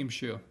 Team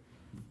shoe.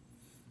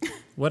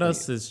 What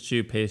else is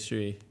shoe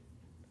pastry?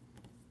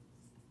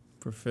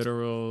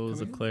 Profiteroles,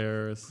 Come in.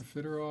 eclairs.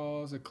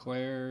 Profiteroles,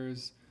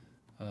 eclairs.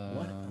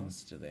 What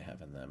else do they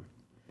have in them?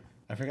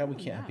 I forgot we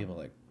can't have people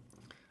like.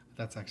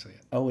 That's actually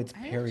it. Oh, it's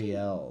I actually-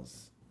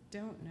 Periel's.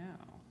 Don't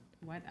know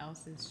what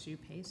else is shoe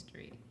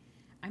pastry.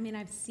 I mean,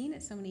 I've seen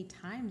it so many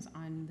times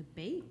on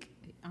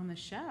the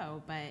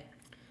show, but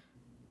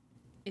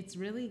it's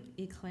really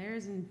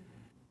eclairs and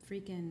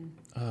freaking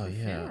Oh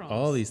yeah, profiteroles.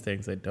 all these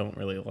things I don't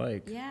really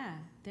like. Yeah,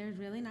 they're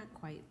really not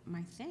quite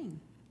my thing.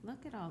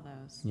 Look at all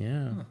those.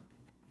 Yeah,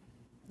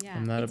 Yeah,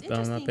 I'm not it's I'm not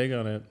interesting big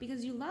on it.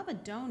 because you love a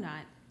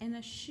donut and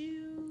a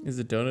shoe. Is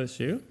a donut a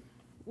shoe?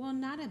 Well,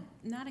 not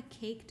a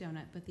cake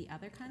donut, but the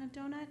other kind of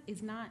donut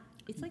is not.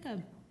 It's like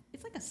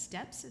a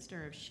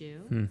stepsister of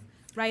shoe.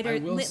 Writer I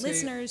will say-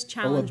 listeners Oh, a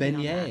challenge me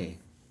on that. beignet.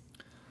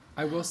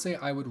 I will say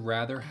I would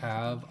rather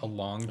have a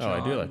long Oh, I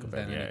john do like a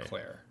than an beignet.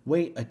 eclair.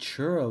 Wait, a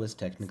churro is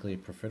technically a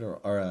profiterole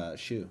or a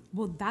shoe.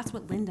 Well, that's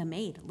what Linda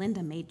made.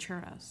 Linda made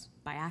churros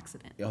by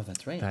accident. Oh,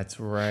 that's right. That's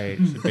right.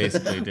 She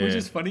basically Which did.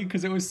 is funny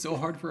because it was so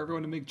hard for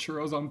everyone to make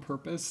churros on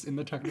purpose in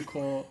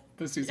the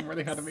season where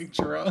they had to make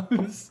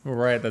churros.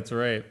 Right, that's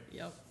right.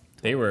 Yep.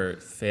 They were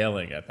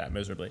failing at that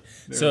miserably.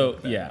 They So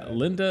were yeah, bad.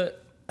 Linda.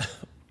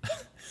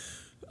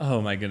 Oh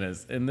my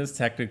goodness! In this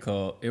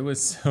technical, it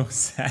was so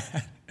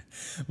sad.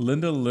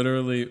 Linda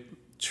literally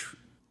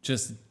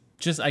just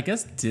I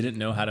guess didn't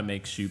know how to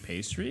make shoe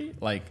pastry.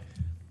 Like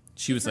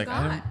she was like,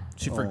 forgot.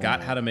 she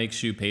forgot how to make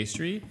shoe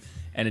pastry,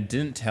 and it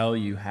didn't tell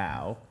you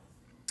how.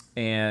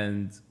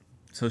 And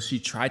so she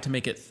tried to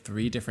make it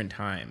 3 different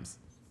times,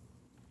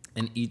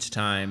 and each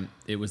time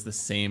it was the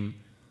same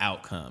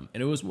outcome.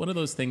 And it was one of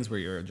those things where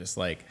you're just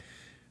like,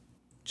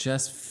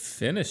 just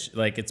finish.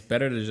 Like it's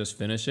better to just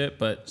finish it.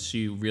 But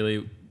she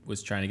really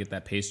was trying to get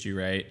that pastry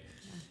right.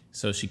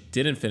 So she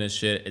didn't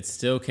finish it. It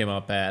still came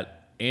out bad,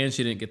 and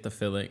she didn't get the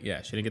filling.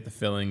 Yeah, she didn't get the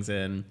fillings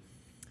in.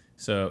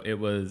 So it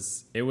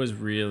was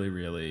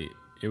really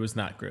it was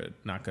not good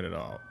at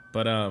all.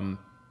 But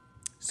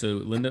so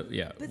Linda,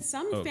 yeah. But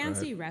some Oh, go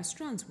fancy ahead.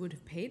 restaurants would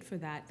have paid for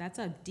that. That's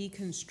a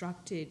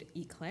deconstructed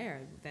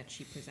eclair that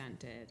she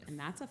presented, and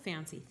that's a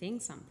fancy thing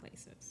some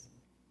places.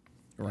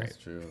 Right. That's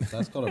true.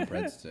 That's called a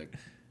breadstick.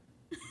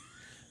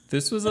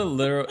 This was a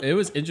literal. It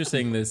was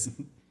interesting.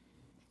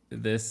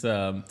 this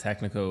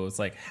technical was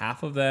like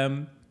half of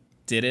them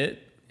did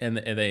it and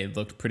they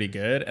looked pretty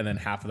good, and then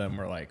half of them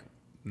were like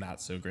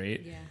not so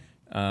great.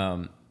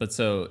 Yeah. But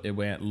so it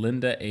went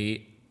Linda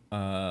 8,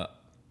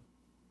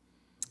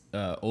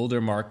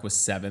 older Mark was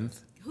 7th.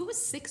 Who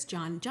was 6,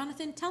 John?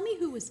 Jonathan, tell me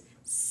who was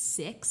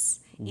 6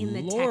 in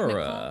the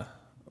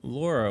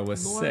Laura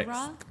was technical.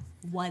 6th.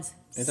 Laura was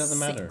It doesn't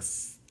matter.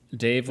 6th.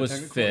 Dave was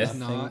Technical is 5th.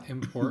 not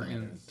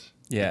important.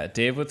 Yeah,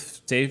 Dave was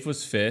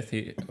 5th.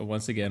 He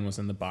once again was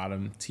in the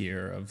bottom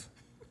tier of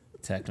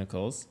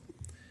technicals.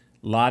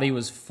 Lottie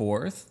was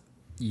 4th.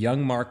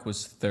 Young Mark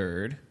was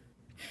 3rd.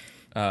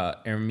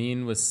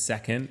 Hermine was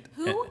 2nd.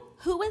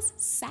 Who was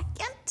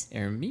 2nd?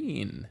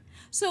 Hermine.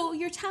 So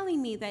you're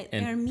telling me that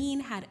And-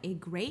 Hermine had a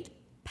great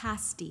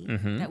pasty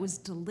that was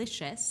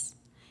delicious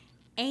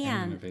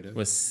and Innovative.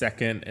 Was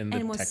 2nd in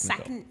the was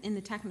technical. 2nd in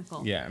the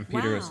technical. Yeah, and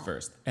Peter was Wow.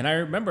 1st. And I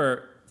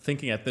remember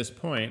thinking at this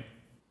point,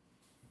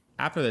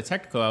 after the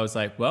technical, I was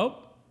like,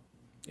 well,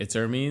 it's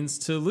Hermine's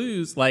to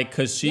lose. Like,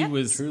 because she Yep.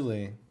 was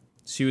Truly.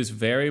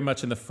 very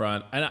much in the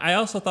front. And I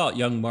also thought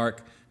young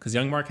Mark, because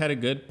young Mark had a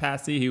good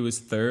pasty. He was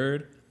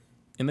 3rd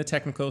in the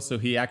technical, so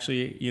he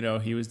actually,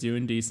 he was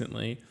doing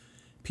decently.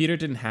 Peter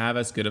didn't have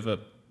as good of a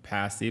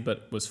pasty,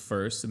 but was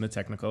 1st in the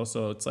technical.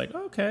 So it's like,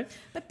 okay.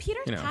 But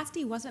Peter's You know,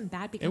 pasty wasn't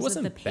bad because of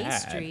wasn't the bad.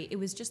 pastry. It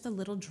was just a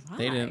little dry.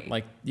 They didn't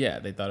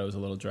they thought it was a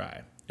little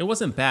dry. It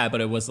wasn't bad,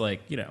 but it was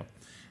like,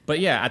 But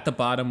yeah, at the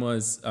bottom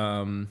was,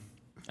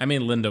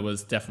 Linda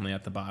was definitely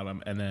at the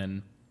bottom.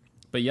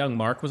 But young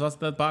Mark was also at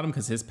the bottom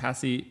because his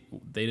pasty,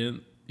 they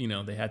didn't,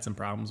 they had some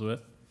problems with.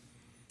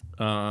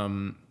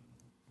 And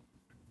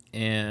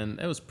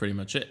that was pretty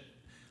much it.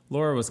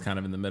 Laura was kind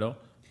of in the middle.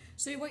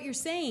 So what you're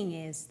saying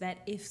is that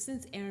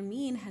since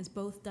Hermine has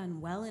both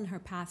done well in her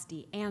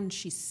pasty and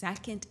she's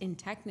 2nd in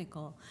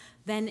technical,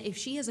 then if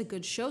she has a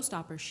good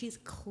showstopper, she's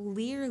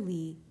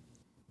clearly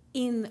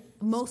in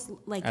most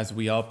As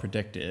we all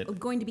predicted.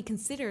 going to be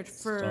considered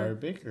for Star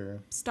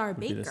Baker. Star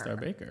Be Baker. the Star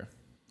Baker.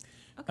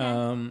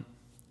 Okay.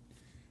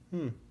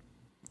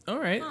 All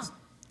right. Huh.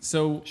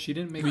 So She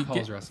didn't make We Paul's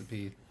get-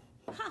 recipe.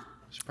 Huh.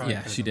 She probably yeah,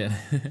 could've she done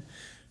did.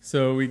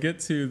 So we get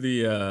to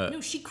the No,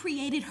 she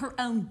created her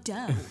own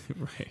dough.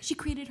 right. She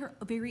created her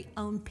very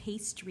own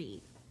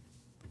pastry.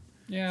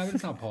 that. Yeah, but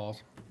it's not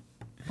Paul's.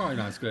 Probably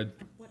not as good.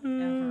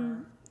 Whatever.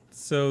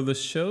 So the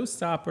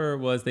showstopper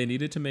was they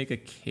needed to make a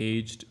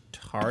caged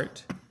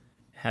tart.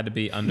 Had to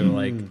be under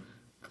like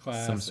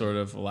Classic. some sort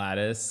of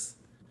lattice.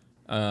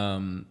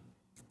 And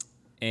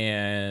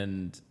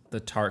the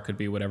tart could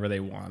be whatever they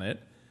wanted.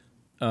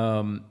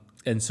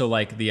 And so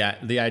like the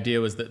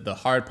idea was that the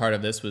hard part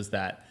of this was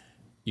that,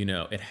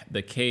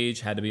 the cage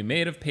had to be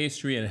made of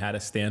pastry and it had to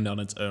stand on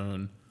its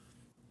own.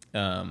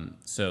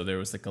 So there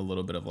was like a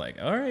little bit of like,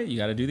 all right, you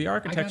got to do the I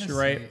architecture gotta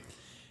right. say,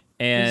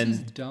 And this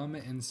is dumb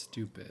and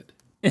stupid.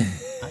 I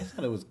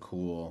thought it was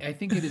cool. I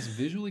think it is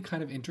visually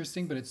kind of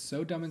interesting, but it's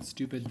so dumb and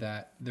stupid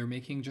that they're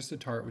making just a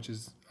tart, which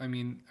is,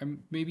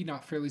 maybe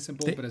not fairly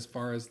simple, but as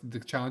far as the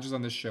challenges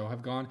on this show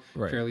have gone,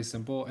 Right. fairly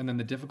simple. And then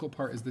the difficult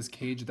part is this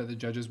cage that the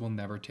judges will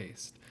never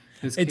taste.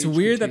 This it's cage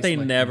weird could that they taste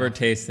like never nothing.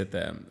 tasted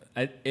them.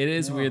 It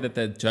is weird that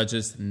the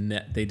judges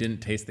they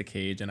didn't taste the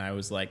cage, and I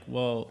was like,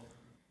 well,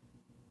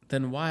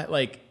 then why?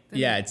 Like,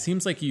 yeah, it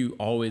seems like you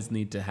always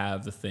need to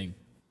have the thing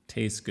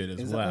taste good as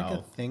Is well. that like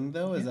a thing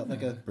though? Is that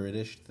like a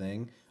British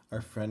thing?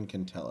 Our friend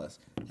can tell us.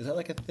 Is that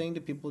like a thing? Do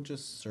people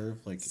just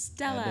serve like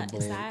Stella,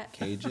 edible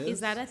cages? is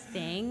that a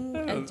thing?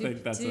 I don't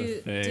think that's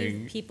a thing.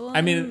 Do people in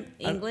I mean,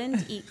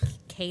 England eat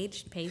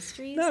caged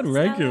pastries? Not Stella?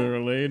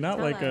 regularly, not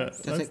Tell like a. us.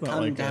 Does That's it not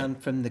come like down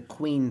from the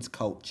Queen's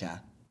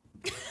culture?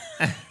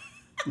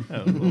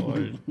 Oh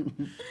Lord.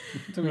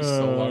 It took me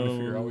so long to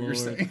figure out what you're Lord.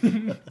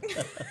 saying.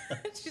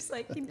 It's just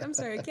like, I'm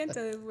sorry, I can't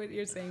tell you what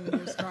you're saying with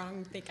your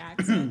strong, thick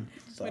accent.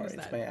 Sorry, what is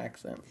it's that? my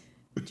accent.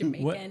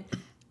 Jamaican.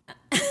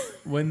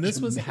 When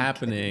this was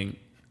happening,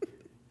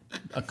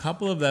 a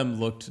couple of them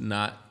looked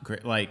not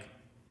great. Like,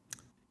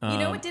 You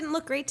know what didn't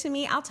look great to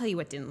me? I'll tell you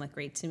what didn't look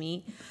great to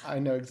me. I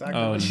know exactly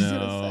oh what she's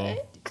gonna no. say.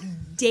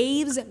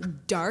 Dave's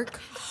dark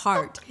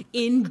heart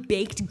in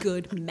baked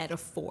good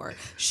metaphor.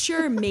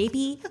 Sure,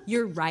 maybe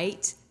you're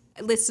right,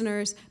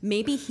 listeners.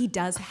 Maybe he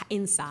does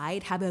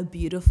inside have a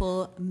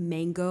beautiful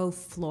mango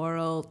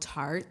floral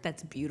tart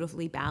that's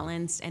beautifully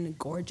balanced and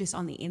gorgeous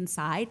on the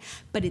inside,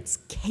 but it's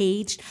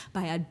caged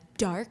by a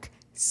dark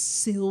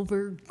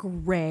silver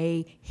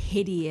gray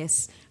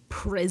hideous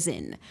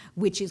prison,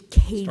 which is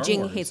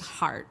caging Wars. his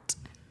heart,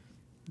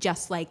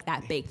 just like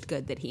that baked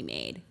good that he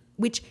made,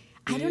 which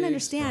I don't Big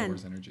understand.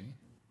 Star Wars energy.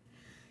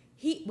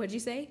 What'd you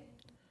say?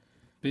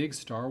 Big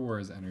Star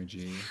Wars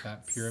energy.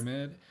 That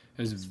pyramid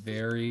is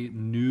very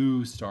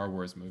new Star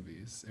Wars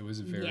movies. It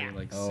was very Yeah.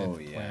 like Oh,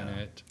 Sith yeah.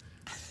 Planet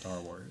Star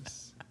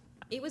Wars.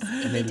 It was.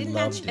 they It didn't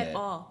match loved at it.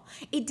 all.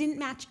 It didn't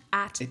match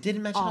at. It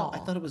didn't match at all. I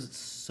all. thought it was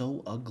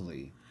so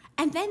ugly.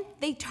 And then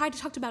they tried to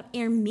talk about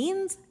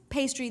Hermine's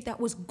pastry that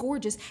was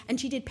gorgeous, and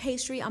she did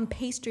pastry on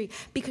pastry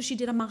because she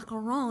did a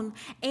macaron,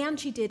 and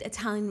she did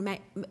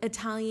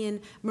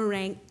Italian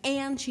meringue,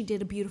 and she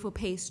did a beautiful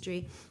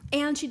pastry,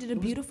 and she did a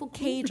beautiful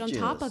cage on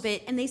top of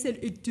it, and they said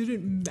it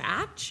didn't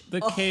match.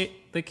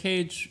 The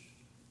cage,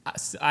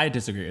 I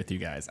disagree with you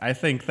guys. I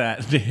think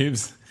that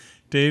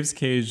Dave's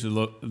cage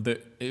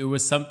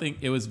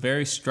it was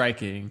very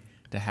striking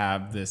to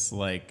have this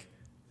like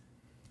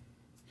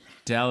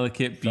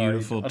delicate,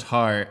 beautiful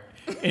tart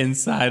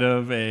inside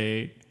of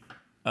a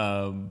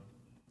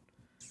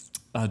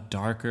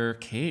darker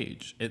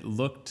cage. It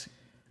looked,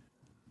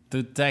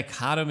 the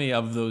dichotomy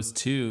of those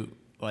two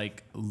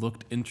like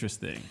looked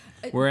interesting.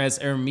 Whereas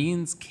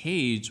Ermine's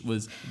cage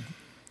was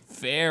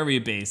very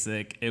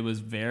basic. It was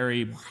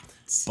very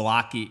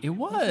blocky. It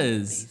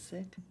was.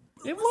 Basic.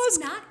 It was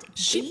not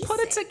She basic. put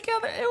it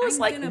together. It was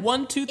like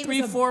 1, 2,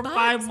 3, 4,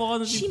 5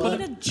 long. She made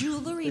a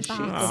jewelry box for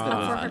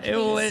her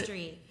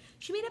pastry.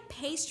 She made a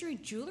pastry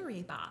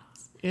jewelry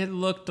box. It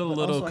looked a But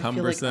little also,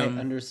 cumbersome. I feel like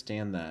I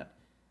understand that.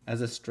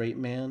 As a straight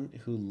man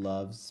who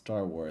loves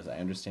Star Wars, I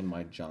understand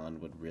why John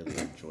would really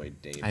enjoy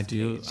Dave's I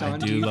do. cage. John, I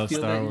do do you love feel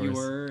Star that Wars.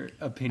 your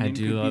opinion I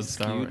do could love be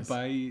Star skewed Wars.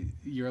 by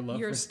your love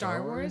Your for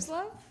Star Wars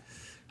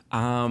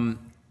love?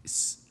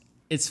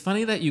 It's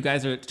funny that you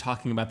guys are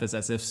talking about this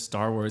as if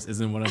Star Wars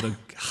isn't one of the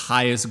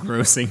highest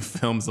grossing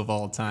films of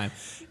all time,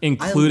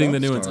 including the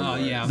love new ones. Star Oh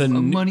yeah, The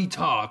new- money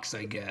talks,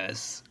 I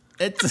guess.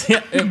 It's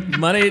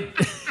money.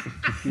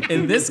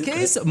 In this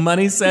case,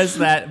 money says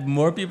that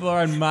more people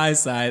are on my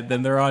side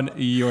than they're on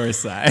your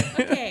side.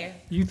 Okay.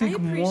 You think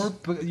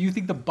I You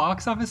think the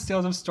box office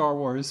sales of Star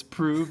Wars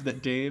prove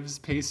that Dave's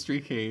pastry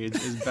cage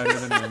is better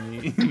than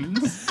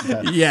Ermine's?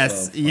 That's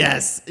Yes, so funny.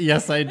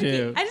 yes, I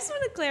do. I just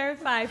want to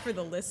clarify for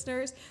the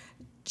listeners.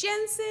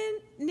 Jensen,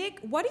 Nick,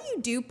 what do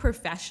you do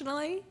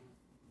professionally?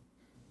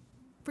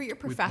 For your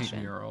We paint profession.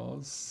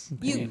 murals.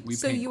 You We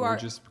so paint you are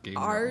gorgeous gay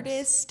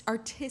artist,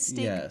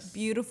 artistic, Yes.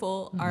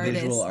 beautiful artist.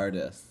 Visual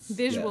artists.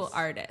 Visual Yes.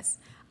 artist.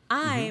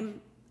 I'm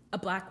a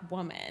black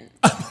woman.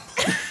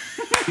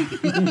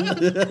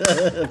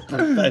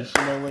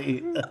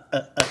 Professionally. murals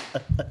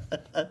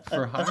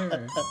for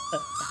hire.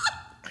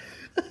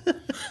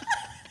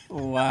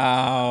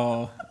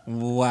 Wow.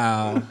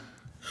 Wow.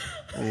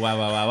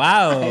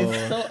 Wow.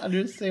 I don't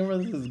understand where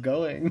this is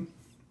going.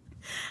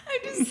 I'm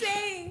just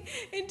saying,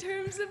 in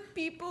terms of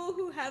people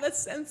who have a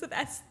sense of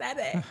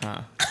aesthetic.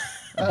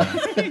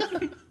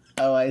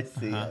 Oh, I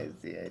see.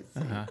 And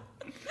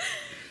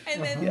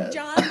then Yes.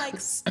 John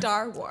likes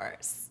Star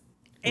Wars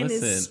and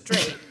is Listen.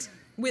 straight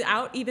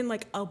without even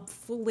like a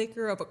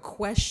flicker of a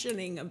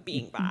questioning of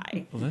being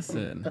bi.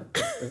 Listen.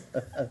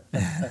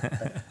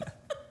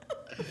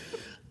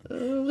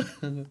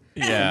 And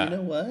Yeah. you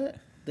know what?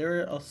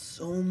 There are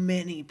so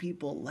many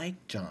people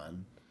like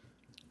John.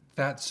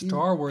 That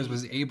Star Wars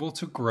was able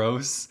to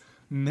gross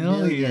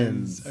millions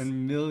Millions.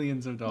 and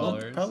millions of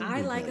dollars. Probably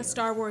I like a billions.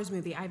 Star Wars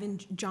movie.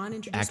 John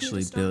introduced me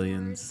Actually, to Star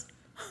billions.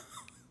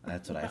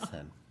 That's what I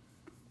said.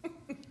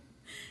 Wars.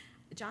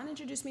 John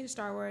introduced me to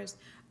Star Wars.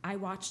 I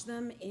watched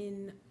them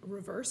in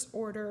reverse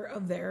order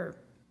of their.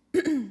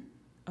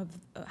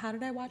 How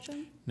did I watch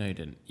them? No, you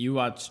didn't. You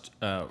watched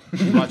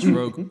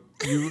Rogue.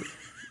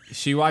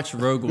 She watched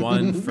Rogue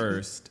One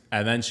first,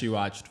 and then she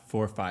watched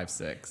 4, 5,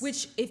 6.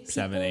 Which, if people,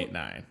 7, 8,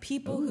 9.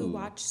 people who Ooh,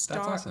 watch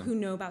awesome. who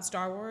know about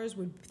Star Wars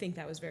would think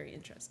that was very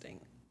interesting.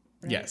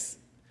 Right? Yes.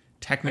 I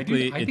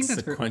Technically, think it's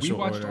that's very, we sequential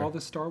watched order. all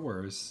the Star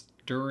Wars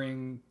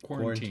during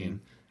quarantine,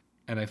 Quarantine.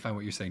 and I find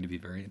what you're saying to be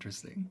very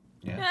interesting.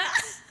 Yeah.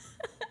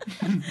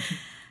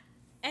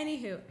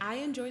 Anywho, I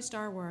enjoy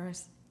Star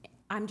Wars.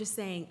 I'm just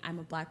saying I'm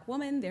a black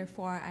woman,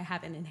 therefore I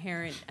have an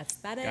inherent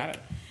aesthetic. Got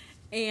it.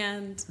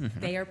 And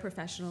they are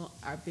professional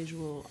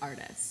visual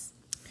artists.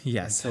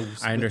 Yes, So, with I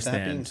that being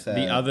understand. said,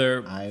 The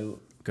other. I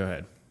Go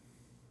ahead.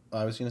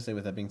 was going to say,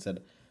 with that being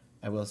said,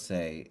 I will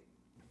say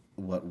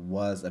what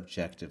was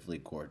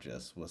objectively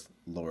gorgeous was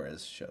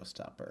Laura's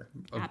showstopper.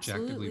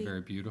 Objectively Absolutely.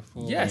 very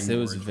beautiful. Yes, and it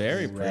was gorgeous.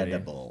 very pretty.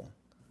 Incredible.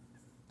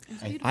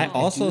 It's I beautiful. I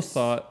also do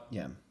thought.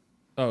 Yeah.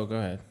 Oh, go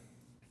ahead.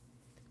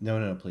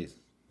 No, please.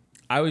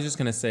 I was just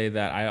gonna say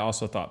that I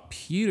also thought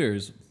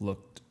Peter's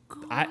looked.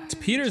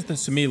 Peter's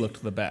to me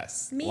looked the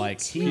best. Me like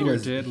too. Peter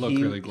did look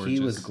really gorgeous.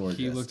 He was gorgeous.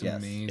 He looked yes.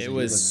 amazing. it He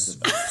was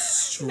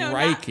looked No, not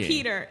striking.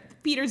 Peter.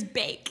 Peter's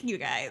bake, you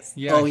guys.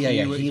 Yeah, Oh, yeah,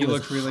 yeah, He, he was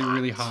looked really,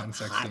 really hot and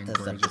sexy and this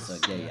gorgeous.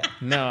 episode. Yeah.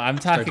 No, I'm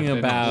Start to talking finish.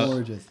 about.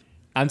 Gorgeous.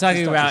 I'm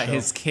talking Start the about show.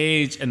 his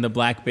cage and the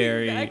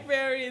blackberry,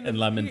 Blackberry and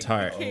lemon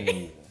tart.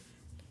 Okay.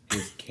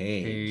 His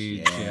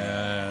cage. Hey,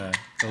 yeah.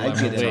 The I'd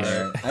get in lemon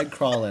there. tart. I'd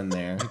crawl in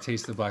there. I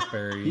taste the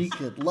blackberries. He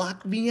could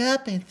lock me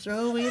up and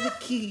throw away the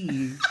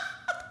key.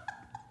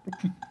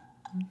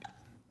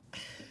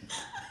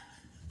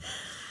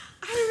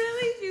 I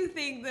really do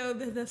think, though,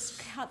 that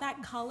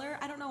that color,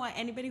 I don't know why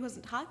anybody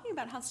wasn't talking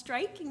about how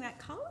striking that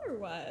color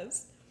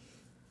was.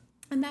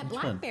 And that Which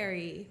one?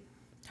 blackberry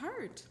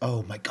tart.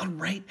 Oh my god,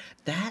 right?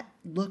 That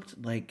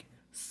looked like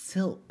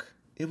silk.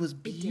 It was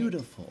did.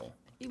 beautiful.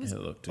 It was It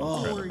looked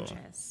incredible.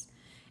 gorgeous.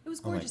 It was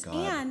Oh my gorgeous. God.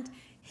 And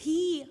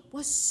he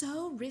was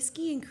so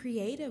risky and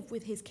creative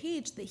with his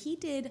cage that he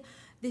did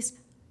this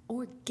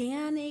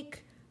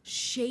organic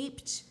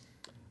shaped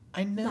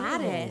I know.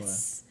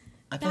 lattice.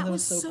 I thought that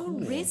was so so cool.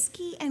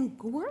 risky and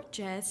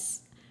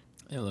gorgeous.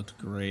 It looked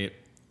great.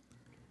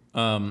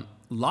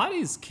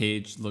 Lottie's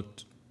cage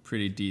looked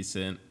pretty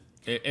decent,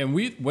 and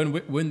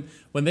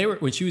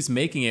when she was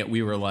making it,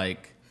 we were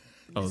like,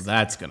 "Oh,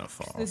 that's gonna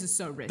fall. This is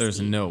so risky. There's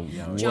no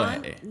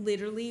John way."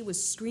 literally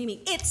was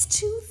screaming, "It's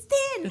too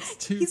thin!" It's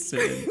too He's thin.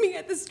 screaming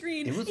at the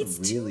screen. It was it's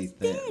really too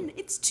thin.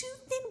 It's too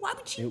thin. Why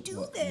would you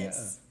do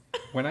this?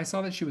 When I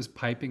saw that she was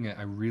piping it,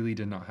 I really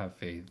did not have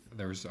faith.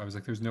 I was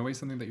like, there's no way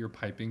something that you're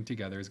piping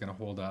together is going to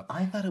hold up.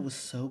 I thought it was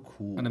so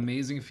cool. An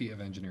amazing feat of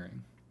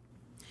engineering.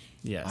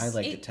 Yes, I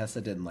liked it. Tessa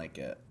didn't like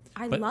it.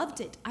 I But- loved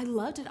it. I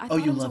loved it. I Oh, thought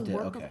you it was loved a it.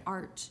 work Okay. of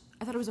art.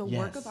 I thought it was a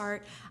work of Yes.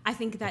 art. I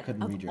think that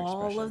couldn't read of your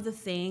all expression. of the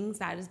things,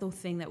 that is the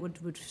thing that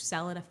would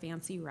sell at a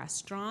fancy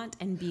restaurant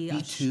and be a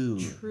Me too.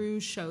 true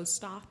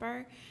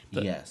showstopper.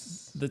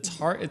 Yes. the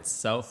tart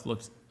itself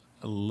looked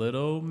a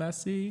little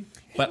messy,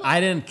 but I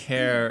didn't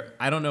care.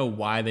 I don't know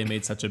why they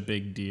made such a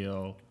big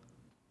deal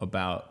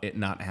about it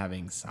not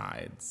having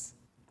sides.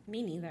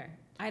 Me neither.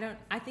 I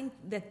think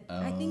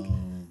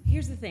Oh.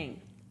 here's the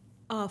thing.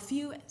 A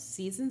few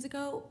seasons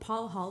ago,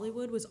 Paul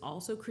Hollywood was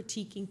also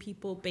critiquing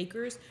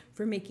bakers,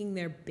 for making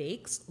their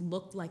bakes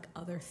look like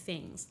other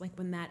things. Like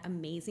when that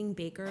amazing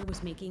baker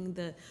was making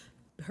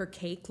her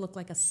cake look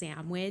like a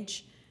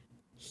sandwich.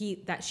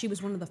 She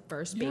was one of the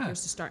first Yeah.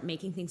 bakers to start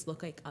making things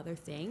look like other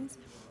things.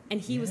 And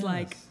he was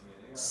like,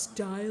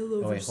 style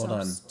over wait, hold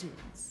on.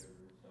 substance.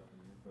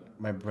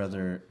 My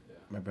brother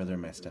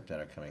and my stepdad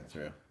are coming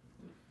through.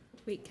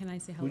 Wait, can I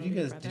say hello What did to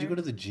you your guys? Did you go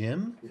brother? to the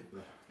gym?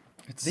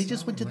 It's They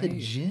just so went to the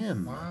late.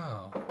 gym.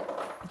 Wow.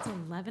 It's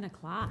 11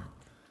 o'clock.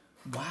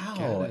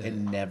 Wow. Get It it.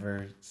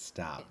 never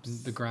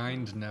stops. The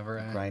grind never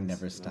ends. Grind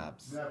never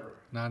stops.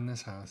 Not in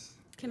this house.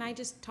 Can I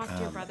just talk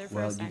to your brother for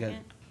well, a you second?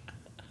 got-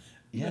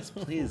 Yes,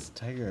 please,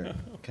 Tiger,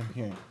 come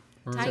here.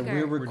 Tiger. So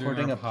we're We're doing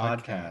recording our a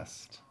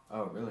podcast.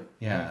 Oh, really?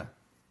 Yeah.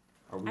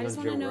 Are we I just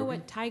on want to Joe know Rogan?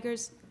 what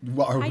Tiger's.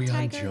 Well, are Hi, we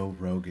Tiger. on Joe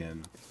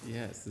Rogan?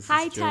 Yes, this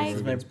Hi, is Joe Ty.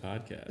 Rogan's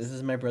podcast. This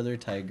is my brother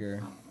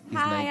Tiger. He's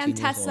Hi, 19 I'm years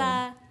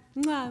Tessa.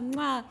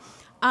 Mwah,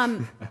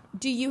 mwah.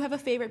 Do you have a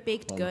favorite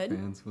baked All the good?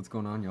 fans, what's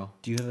going on, y'all?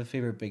 old. Do you have a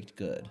favorite baked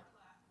good?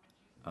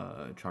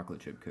 Chocolate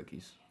chip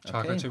cookies.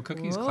 Chocolate Okay. chip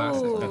cookies, Whoa.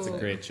 classic. That's a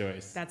great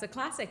choice. That's a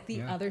classic. The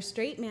Yeah. other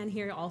straight man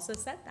here also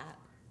said that.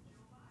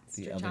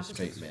 The Straight other chocolate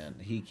straight chip- man.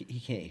 He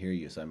can't hear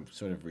you, so I'm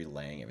sort of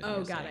relaying everything. Oh,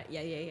 you're got saying.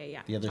 it.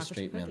 Yeah. The other Chocolate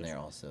straight chip man cookies. there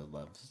also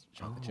loves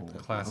chocolate chip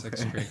cookies. Classic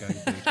Okay. straight guy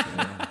baked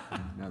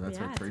good. No, that's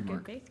yeah, our it's a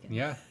trademark. good baked good.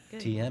 Yeah.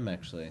 Good. TM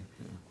actually.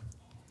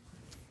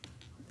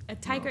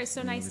 Tiger, it's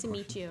so Any nice other to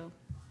meet questions? you.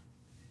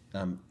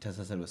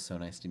 Tessa said it was so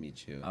nice to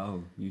meet you.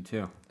 Oh, you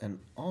too. And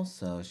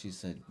also, she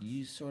said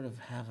you sort of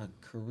have a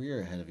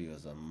career ahead of you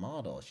as a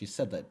model. She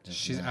said that. Just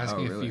She's now.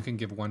 asking if really? you can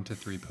give 1 to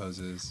 3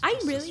 poses. I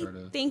just to really sort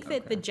of- think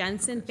that the Okay.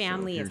 Jensen Okay, so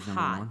family is here's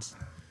number hot.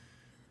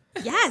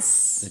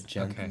 Yes. The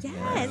Gen- Okay.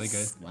 Yes. Really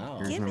good. Wow.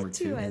 Here's Give number it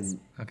to two. us.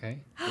 Okay.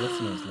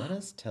 Listeners, let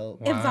us tell.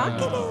 Wow.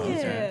 Evocative.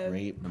 These are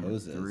great Number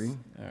poses. 3. All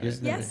right.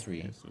 Here's number Yes. 3.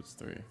 Okay, so it's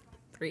 3.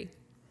 3.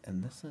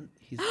 And this one,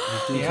 he's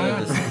doing Yeah.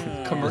 sort of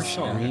this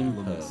Commercial. A dream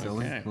little bit pose.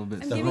 silly. Okay. A little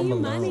bit I'm The giving Home you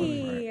Alone.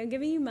 money. I'm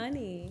giving you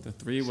money. The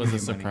 3 was a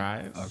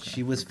surprise.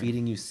 She was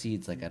feeding you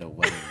seeds like at a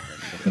wedding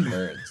with the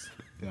birds,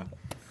 Yeah.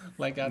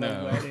 Like at No.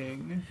 a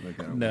wedding. Like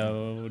that.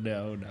 No.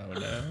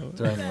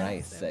 throwing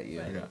rice at you.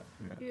 Yeah.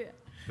 Yeah.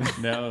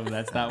 No,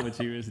 that's not what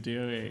she was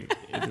doing.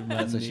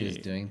 That's what she was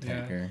doing,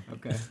 Yeah. Tiger.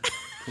 Okay.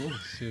 Cool.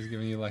 She was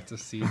giving you like the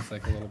seeds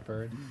like a little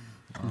bird.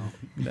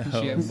 No,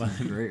 She has- my-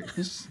 Great.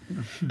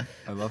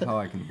 I love how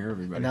I can hear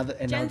everybody. And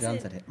now John Jensen-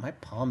 said, "My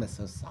palm is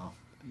so soft."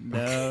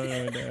 no.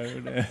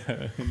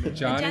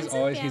 John is Jensen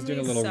always, he's doing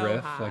a family's little so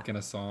riff hot. like in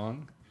a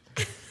song.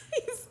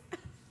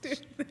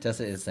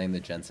 Tessa is saying the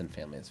Jensen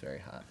family is very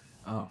hot.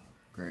 Oh,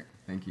 great.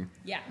 Thank you.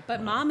 Yeah,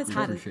 but mom is We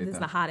hottest. appreciate Is the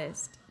that.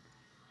 hottest.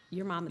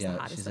 Your mom is the Yeah, she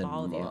hottest said of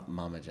all of you.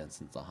 Mama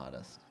Jensen's the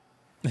hottest.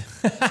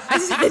 I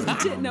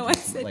said no. I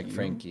said Like you.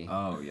 Frankie.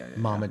 Oh, yeah.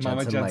 Mama Jensen,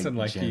 Mama Jensen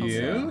like Jensen.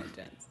 you? Mama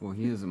Jensen. Well,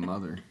 he is a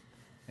mother.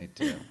 I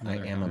do. I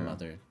Mother, am a yeah.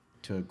 mother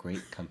to a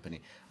great company.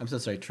 I'm so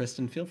sorry,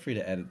 Tristan. Feel free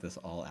to edit this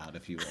all out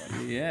if you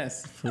want.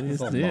 Yes, please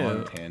It's a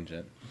long do.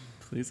 tangent.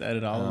 Please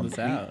edit all of this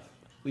out.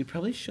 We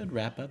probably should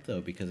wrap up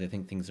though because I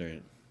think things are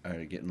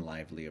getting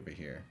lively over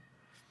here.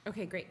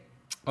 Okay, great.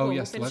 Oh, Cool,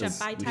 yes. We'll finish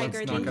Let's, up. Bye, let's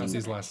Tiger. knock Thank out you so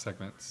these much. last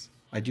segments.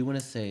 I do want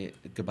to say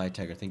goodbye,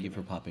 Tiger. Thank you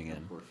for popping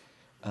in.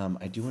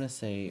 I do want to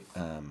say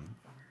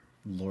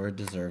Laura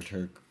deserved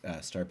her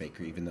Star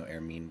Baker, even though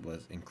Ermine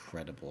was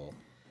incredible.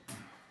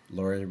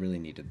 Laura really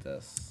needed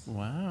this.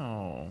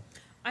 Wow.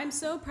 I'm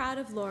so proud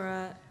of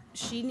Laura.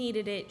 She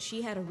needed it.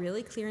 She had a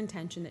really clear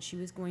intention that she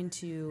was going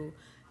to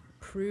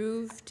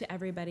prove to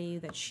everybody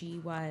that she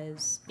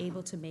was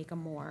able to make a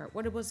more,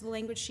 what was the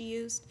language she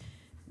used?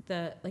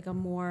 A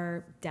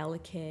more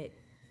delicate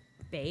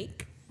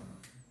bake.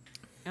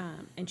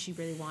 And she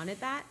really wanted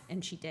that,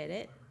 and she did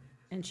it.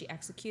 and she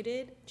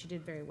executed. She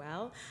did very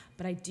well.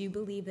 But I do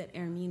believe that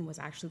Hermine was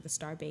actually the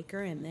star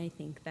baker, and I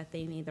think that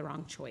they made the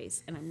wrong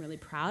choice. And I'm really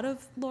proud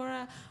of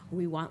Laura.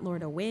 We want Laura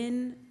to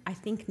win. I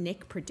think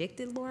Nick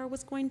predicted Laura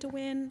was going to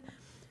win.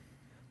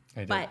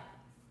 I did. But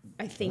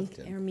I think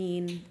did.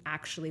 Hermine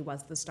actually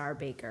was the star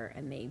baker,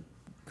 and they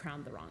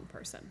crowned the wrong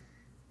person.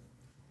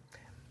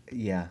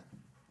 Yeah.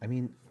 I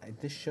mean,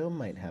 this show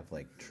might have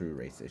like true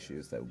race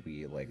issues that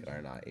we like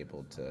are not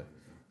able to,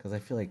 because I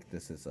feel like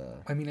this is a.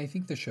 I mean, I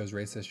think the show's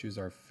race issues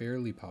are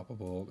fairly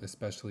palpable,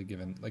 especially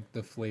given like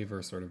the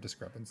flavor sort of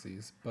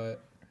discrepancies.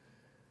 But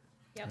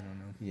Yep. I don't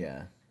know.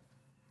 Yeah.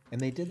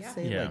 And they did Yeah.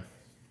 say Yeah. like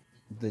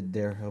that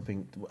they're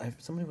hoping.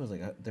 Somebody was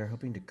like they're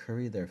hoping to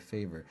curry their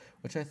favor,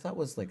 which I thought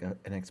was like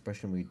an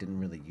expression we didn't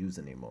really use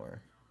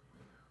anymore.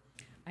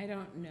 I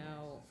don't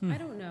know. I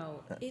don't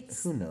know.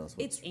 It's who knows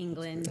It's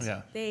England.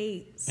 Yeah.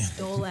 They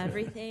stole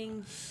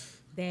everything.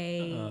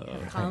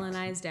 They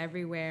colonized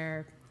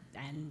everywhere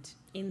and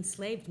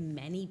enslaved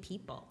many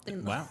people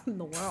in, Wow. in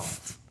the world.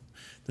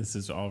 This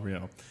is all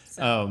real.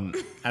 So-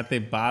 At the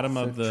bottom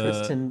So of the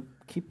Tristan,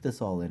 keep this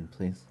all in,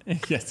 please.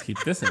 yes, keep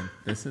this in.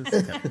 This is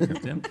kept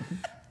in.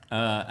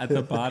 At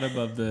the bottom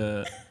of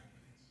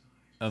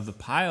the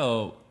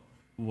pile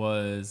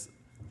was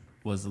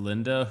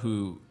Linda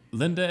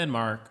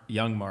and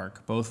young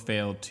Mark, both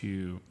failed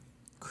to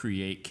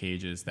create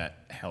cages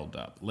that held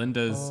up.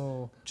 Linda's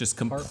Oh, just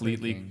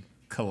completely heartbreaking.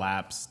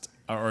 collapsed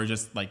or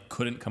just like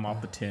couldn't come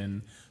off the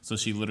tin. So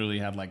she literally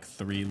had like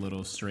 3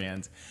 little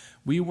strands.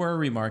 We were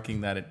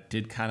remarking that it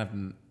did kind of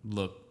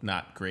look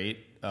not great.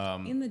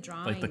 In the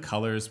drawing. Like the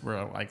colors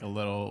were like a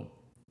little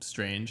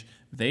strange.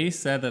 They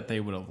said that they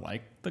would have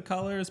liked the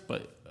colors,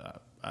 but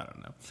I don't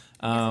know.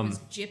 Yes, it was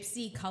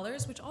gypsy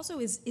colors, which also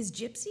is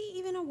gypsy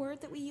even a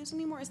word that we use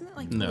anymore? Isn't it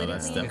like No, politically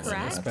that's definitely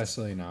incorrect?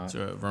 Especially not.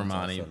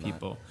 Romani Also not.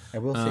 people. I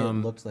will say it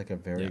looked like a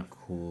very yeah.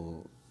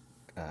 cool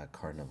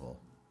carnival.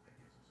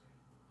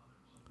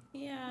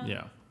 Yeah.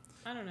 Yeah.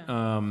 I don't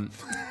know.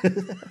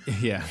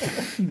 Yeah.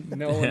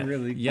 No one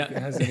really Yeah.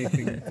 has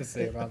anything to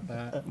say about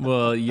that.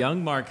 Well,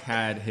 young Mark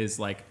had his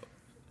like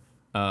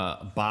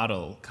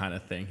bottle kind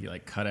of thing. He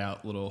like cut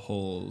out little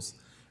holes,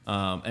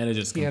 and it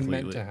just He had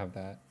completely. meant to have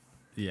that.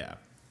 Yeah.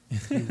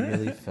 He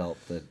really felt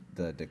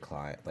the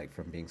decline, like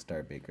from being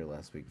Star Baker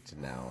last week to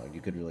now.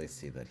 You could really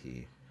see that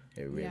it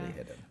really Yeah.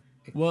 hit him.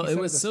 Well, He it said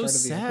at was the so start of the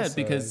sad episode-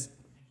 because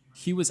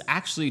he was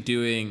actually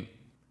doing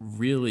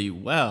really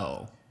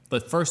well. The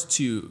first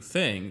 2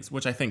 things,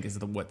 which I think is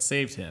what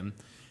saved him,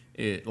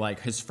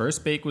 like his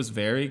first bake was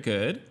very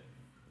good.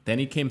 Then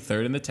he came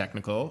 3rd in the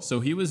technical, so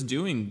he was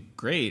doing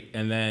great.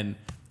 And then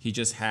he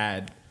just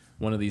had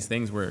one of these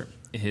things where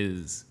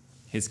his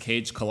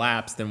cage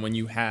collapsed. And when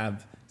you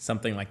have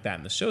something like that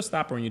in the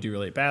showstopper, when you do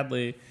really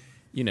badly,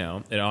 it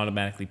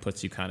automatically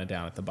puts you kind of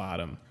down at the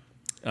bottom.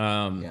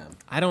 Yeah.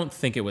 I don't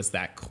think it was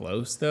that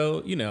close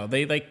though.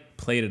 They like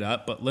played it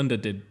up, but Linda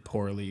did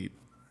poorly.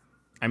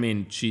 I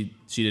mean, she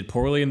did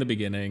poorly in the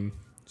beginning.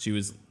 She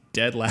was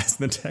dead last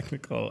in the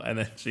technical, and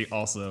then she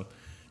also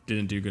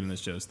didn't do good in the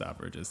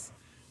showstopper. It just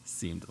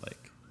seemed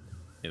like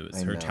it was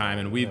I her know, time,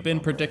 and what we've a been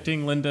bummer.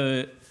 predicting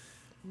Linda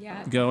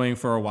Yeah. going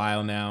for a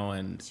while now,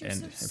 and She was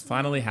so it sweet.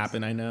 finally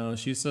happened. I know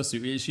she's so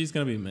sweet. She's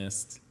gonna be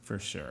missed for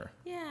sure.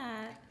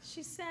 Yeah,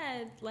 she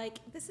said, like,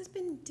 this has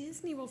been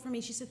Disney World for me.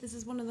 She said this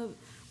is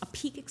a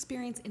peak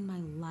experience in my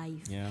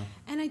life. Yeah.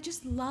 And I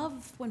just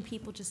love when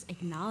people just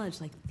acknowledge,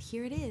 like,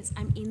 here it is.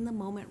 I'm in the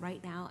moment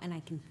right now, and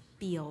I can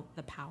feel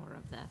the power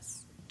of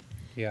this.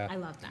 Yeah. I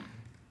love that.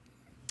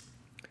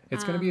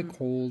 It's going to be a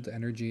cold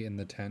energy in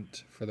the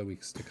tent for the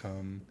weeks to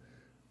come.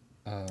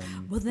 Well,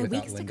 the without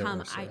weeks to Linda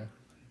come, Ursula.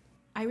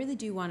 I really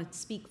do want to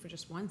speak for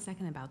just 1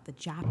 second about the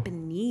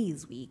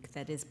Japanese week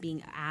that is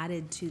being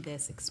added to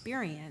this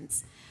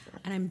experience.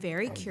 And I'm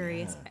very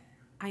curious. yeah.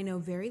 I know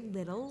very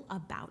little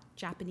about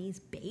Japanese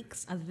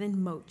bakes other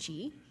than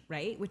mochi,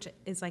 right? Which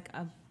is like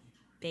a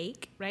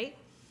bake, right?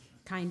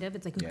 Kind of.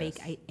 It's like a bake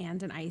Yes.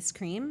 and an ice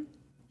cream.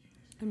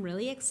 I'm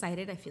really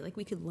excited. I feel like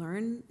we could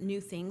learn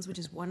new things, which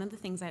is one of the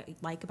things I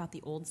like about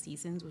the old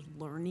seasons was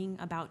learning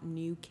about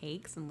new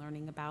cakes and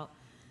learning about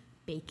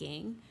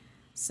baking.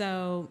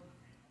 So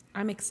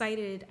I'm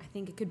excited. I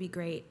think it could be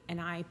great. And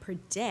I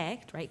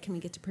predict, right? Can we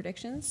get to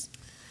predictions?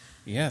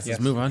 Yes. Yes.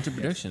 Let's move on to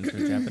predictions for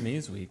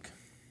Japanese week.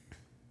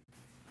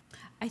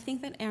 I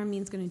think that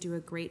Aramin's going to do a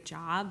great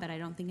job, but I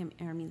don't think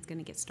Aramin's going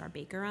to get Star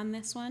Baker on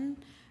this one.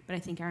 But I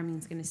think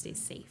Aramin's going to stay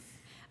safe.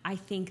 I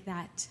think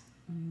that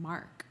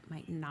Mark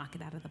might knock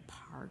it out of the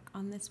park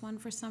on this one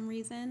for some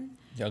reason.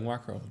 Young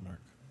Mark or old Mark?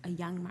 A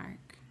young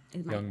Mark.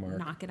 It might Young Mark.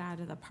 knock it out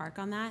of the park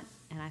on that.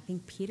 And I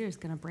think Peter's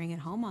going to bring it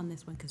home on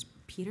this one because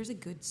Peter's a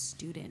good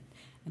student.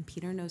 And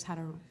Peter knows how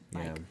to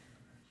Yeah.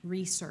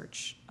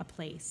 research a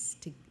place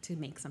to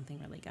make something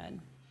really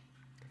good.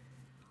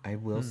 I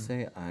will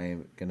say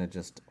I'm gonna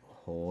just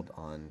hold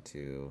on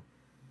to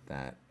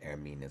that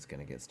Hermine is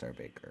gonna get Star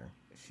Baker.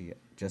 She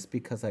just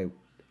because I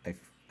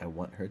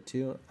want her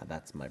to.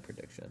 That's my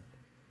prediction.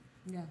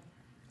 Yeah.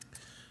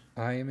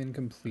 I am in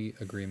complete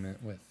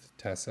agreement with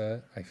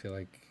Tessa. I feel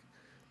like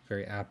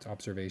very apt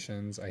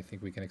observations. I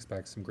think we can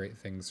expect some great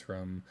things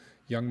from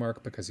young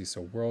Mark because he's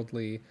so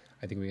worldly.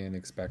 I think we can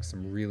expect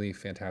some really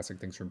fantastic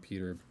things from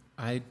Peter.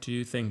 I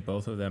do think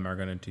both of them are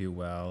going to do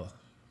well.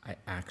 I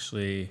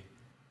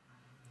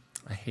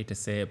hate to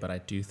say it, but I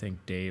do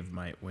think Dave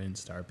might win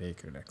Star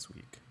Baker next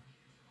week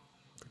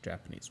for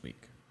Japanese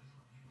week.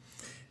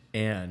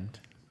 And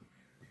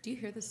Do you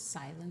hear the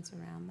silence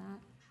around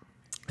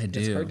that? I do.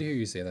 It's hard to hear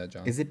you say that,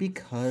 John. Is it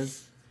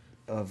because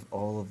of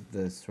all of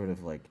the sort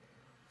of like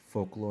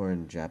folklore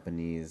and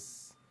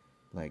Japanese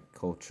like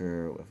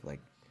culture with like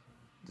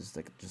just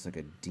like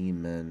a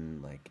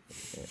demon like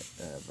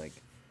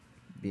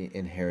be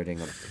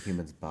inheriting a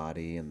human's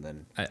body and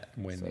then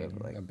Winning sort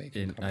of like a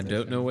baking I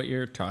don't know what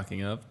you're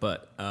talking of,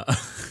 but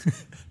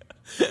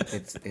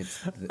it's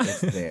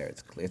there.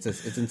 It's clear.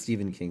 It's in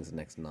Stephen King's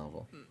next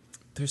novel.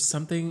 there's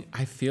something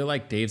I feel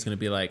like Dave's going to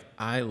be like,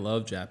 I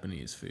love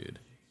Japanese food.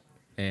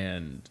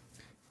 And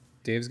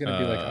Dave's gonna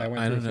be like, I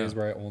went through a don't phase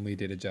know. where I only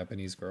dated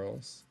Japanese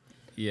girls.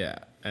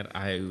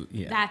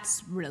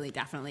 That's really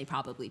definitely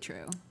probably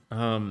true.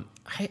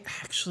 I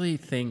actually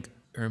think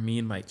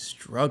Ermine might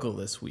struggle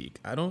this week.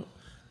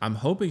 I'm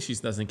hoping she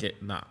doesn't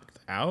get knocked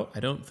out. I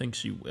don't think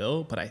she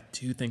will, but I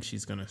do think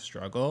she's going to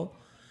struggle.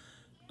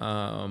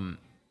 But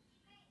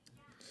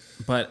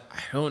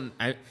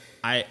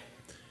I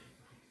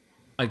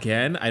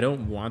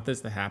don't want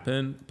this to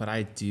happen, but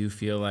I do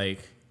feel like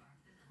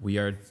we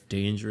are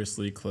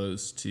dangerously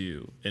close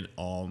to an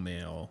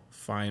all-male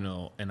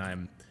final, and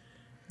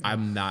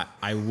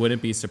I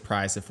wouldn't be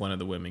surprised if one of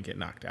the women get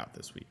knocked out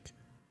this week.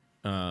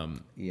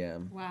 Yeah.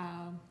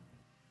 Wow.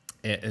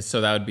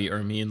 So that would be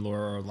Ermine,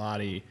 Laura, or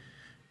Lottie,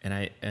 and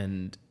I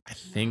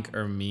think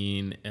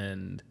Ermine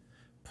and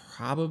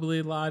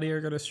probably Lottie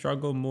are going to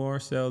struggle more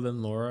so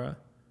than Laura.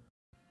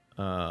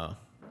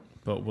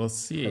 But we'll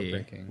see.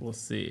 Heartbreaking. We'll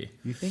see.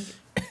 You think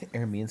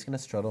Ermine's gonna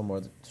struggle more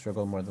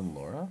than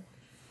Laura?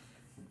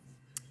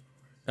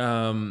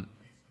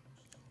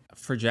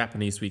 For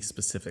Japanese week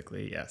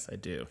specifically, yes, I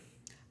do.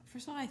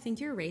 First of all, I think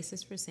you're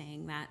racist for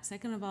saying that.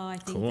 Second of all, I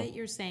think Cool. that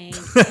you're saying.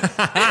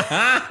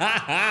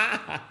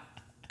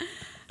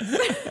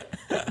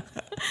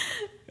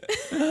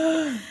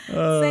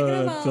 Second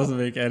of all, doesn't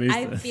make any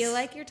I sense. feel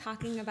like you're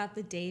talking about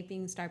the day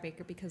being Star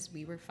Baker because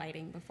we were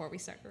fighting before we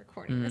started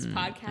recording this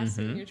podcast,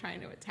 and you're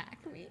trying to attack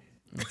me.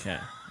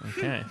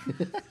 Okay.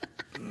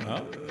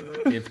 Well,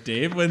 if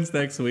Dave wins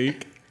next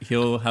week,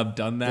 he'll have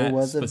done that There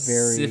was a very-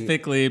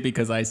 specifically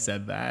because I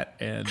said that,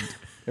 and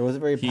There was a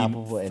very He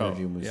palpable felt-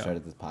 energy when we yeah.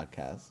 started this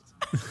podcast.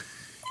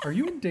 Are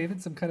you and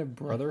David some kind of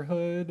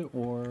brotherhood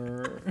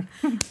or?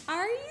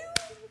 Are you?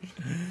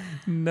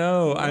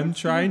 no, I'm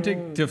trying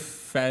to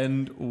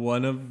defend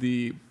one of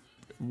the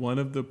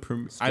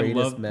I Straightest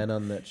love men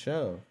on that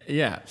show.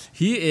 Yeah,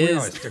 he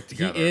always is. stick He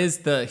together. is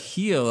the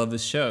heel of the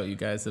show. You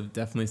guys have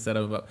definitely set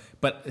him up.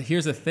 But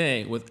here's the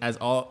thing: with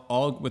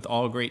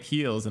all great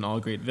heels and all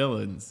great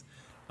villains,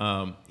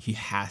 he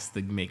has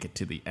to make it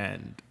to the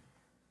end.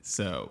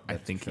 So I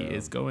think he true.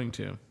 is going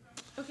to.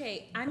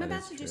 Okay, I'm That about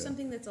is to do true.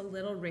 something that's a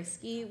little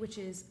risky, which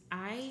is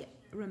I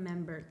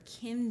remember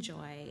Kim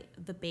Joy,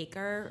 the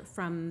baker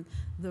from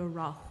the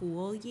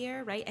Rahul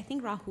year, right? I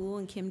think Rahul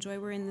and Kim Joy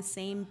were in the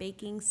same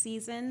baking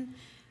season.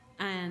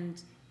 And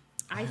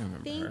I remember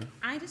think, her.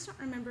 I just don't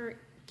remember,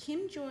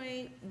 Kim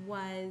Joy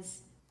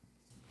was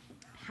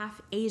half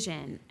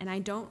Asian, and I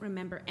don't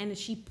remember, and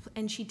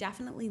she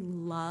definitely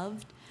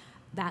loved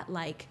that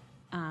like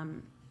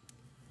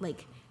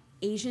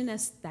Asian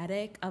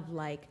aesthetic of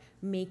like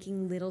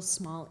making little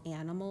small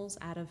animals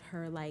out of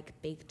her like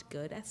baked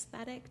good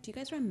aesthetic. Do you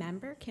guys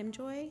remember Kim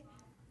Joy?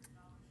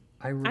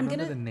 I remember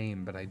gonna- the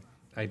name, but I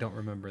don't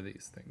remember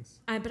these things.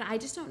 But I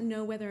just don't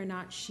know whether or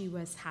not she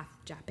was half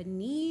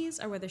Japanese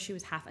or whether she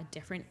was half a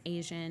different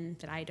Asian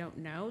that I don't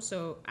know.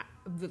 So,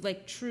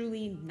 like,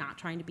 truly not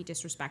trying to be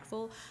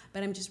disrespectful,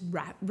 but I'm just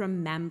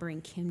remembering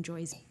Kim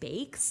Joy's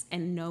bakes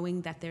and knowing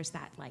that there's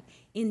that, like,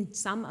 in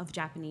some of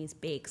Japanese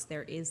bakes,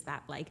 there is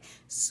that, like,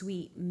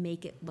 sweet,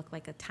 make it look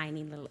like a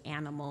tiny little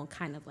animal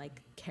kind of,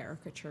 like,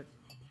 caricature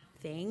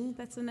thing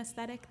that's an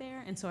aesthetic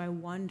there. And so I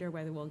wonder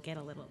whether we'll get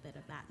a little bit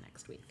of that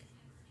next week.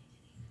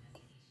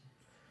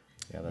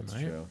 Yeah, that's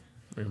Right. true.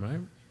 We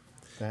might.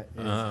 That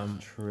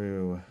is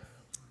true.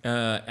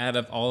 Out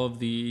of all of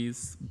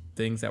these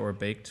things that were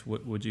baked,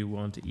 what would you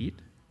want to eat?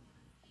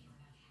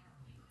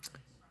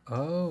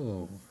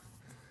 Oh,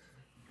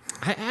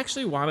 I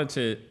actually wanted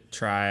to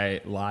try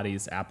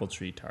Lottie's apple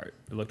tree tart.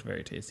 It looked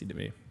very tasty to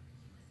me.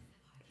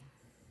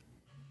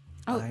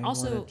 Oh, I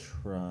also, want to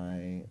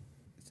try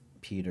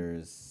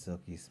Peter's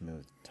silky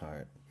smooth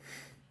tart.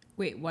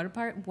 wait, what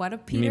apart? What a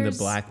You Peter's? mean the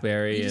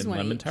blackberry You just and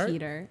wanna lemon eat tart?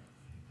 Peter.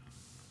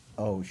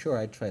 Oh, sure,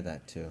 I'd try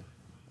that too.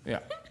 Yeah.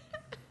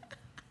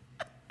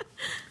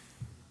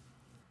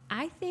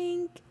 I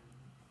think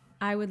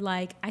I would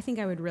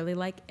really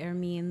like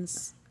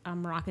Ermine's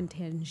Moroccan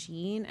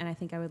tangine, and I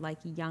think I would like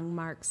Young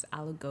Mark's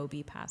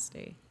Alagobi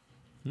pasty.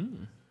 oh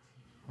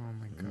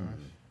my gosh.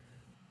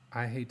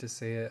 I hate to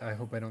say it. I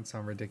hope I don't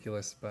sound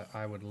ridiculous, but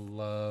I would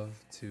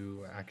love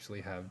to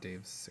actually have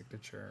Dave's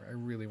signature. I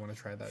really want to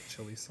try that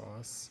chili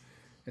sauce.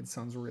 It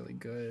sounds really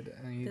good.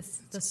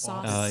 The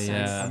sauce. Oh is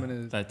yeah,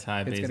 I'm that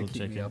Thai It's basil gonna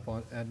keep chicken. me up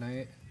at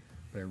night,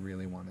 but I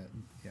really want it.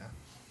 Yeah.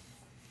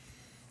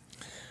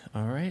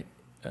 All right,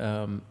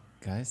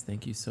 guys,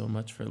 thank you so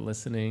much for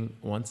listening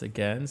once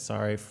again.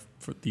 Sorry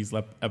for these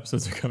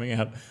episodes are coming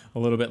out a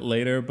little bit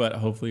later, but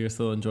hopefully you're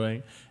still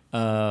enjoying.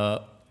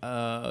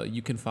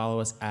 You can follow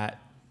us at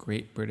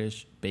Great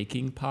British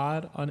Baking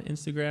Pod on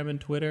Instagram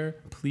and Twitter.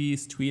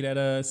 Please tweet at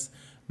us,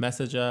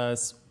 message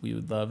us. We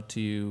would love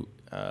to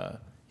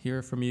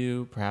hear from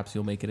you. Perhaps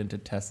you'll make it into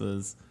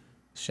Tessa's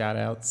shout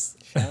outs.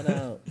 Shout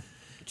out.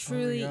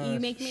 Truly, Oh my you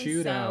gosh, make me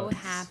shootouts. so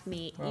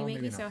happy. Well, You make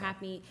maybe me so not that.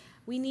 happy.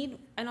 We need,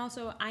 and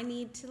also I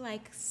need to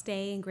like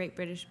stay in Great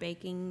British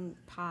Baking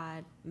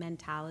Pod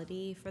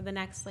mentality for the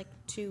next like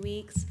 2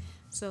 weeks.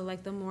 So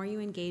like the more you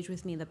engage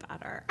with me, the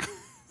better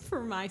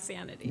for my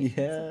sanity.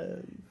 Yes.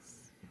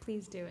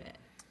 Please do it.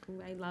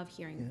 I love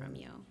hearing from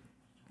you.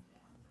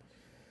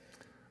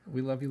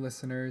 We love you,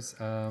 listeners.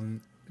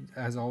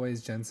 As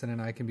always, Jensen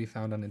and I can be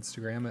found on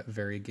Instagram at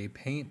Very Gay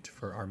Paint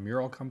for our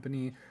mural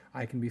company.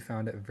 I can be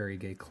found at Very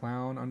Gay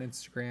Clown on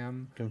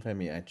Instagram. You can find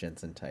me at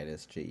Jensen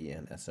Titus,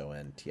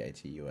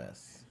 JenSonTitus. You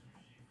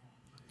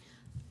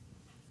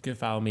can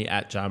follow me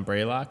at John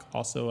Braylock.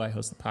 Also, I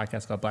host a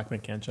podcast called Black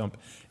Men Can't Jump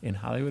in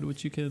Hollywood,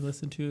 which you can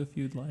listen to if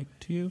you'd like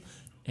to.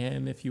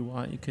 And if you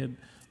want, you could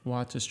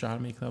watch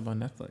Astronomy Club on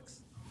Netflix.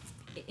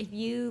 If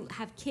you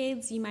have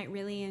kids, you might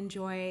really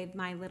enjoy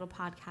my little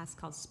podcast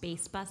called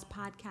Space Bus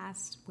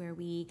Podcast, where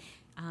we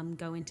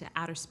go into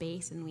outer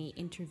space and we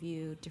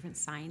interview different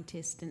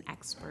scientists and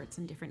experts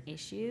in different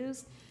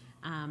issues.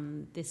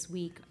 This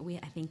week,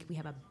 I think we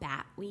have a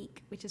Bat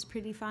Week, which is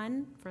pretty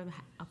fun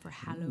for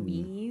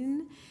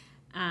Halloween.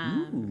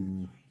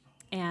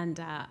 And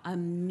a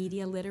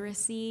media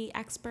literacy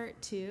expert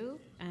too,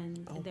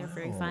 and they're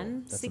very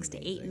fun. That's 6 to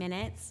 8 amazing.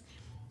 minutes.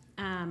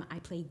 I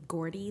play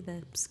Gordy,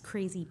 the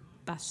crazy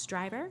bus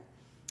driver,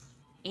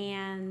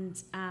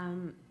 and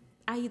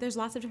there's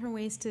lots of different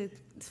ways to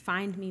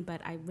find me,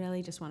 but I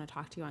really just want to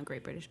talk to you on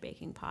Great British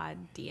Baking Pod.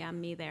 DM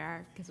me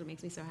there because it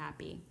makes me so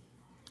happy.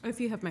 Or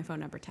if you have my phone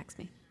number, text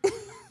me.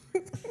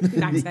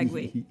 Max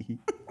Begley.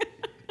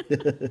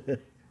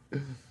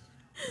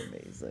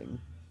 Amazing.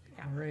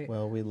 All right.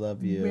 Well, we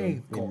love you.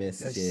 We've We got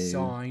missed to you.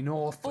 sign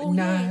off Oh,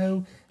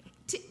 now.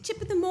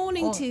 Chip of the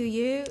morning to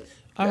you.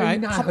 All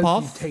right, now hop hope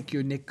off. You take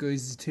your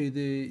knickers to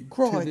the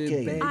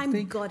Crikey. bed I'm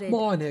thing. gutted.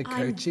 Mine a I'm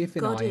kerchief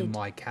and I gutted. am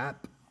my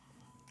cap.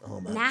 Oh,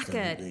 I'm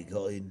Knackered. absolutely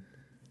gutted.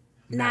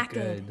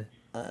 Knackered.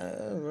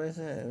 Where's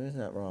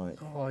that right?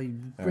 Oh, you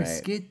All right.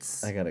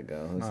 briskets. I gotta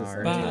go. This is All so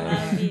right.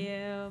 much. Love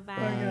you. Bye.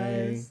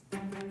 Guys.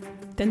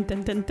 Dun,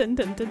 dun, dun, dun,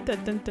 dun, dun,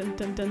 dun, dun, dun,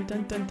 dun, dun,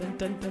 dun, dun,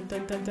 dun, dun,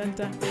 dun, dun, dun,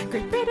 dun.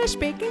 Great British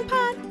Baking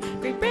Pod,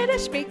 Great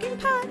British Baking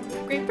Pod,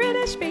 Great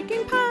British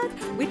Baking Pod,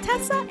 with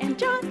Tessa and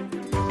John,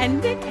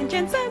 and Nick and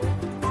Jensen.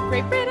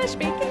 Great British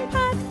Baking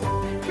Pod,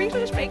 Great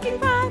British Baking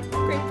Pod,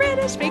 Great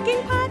British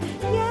Baking Pod.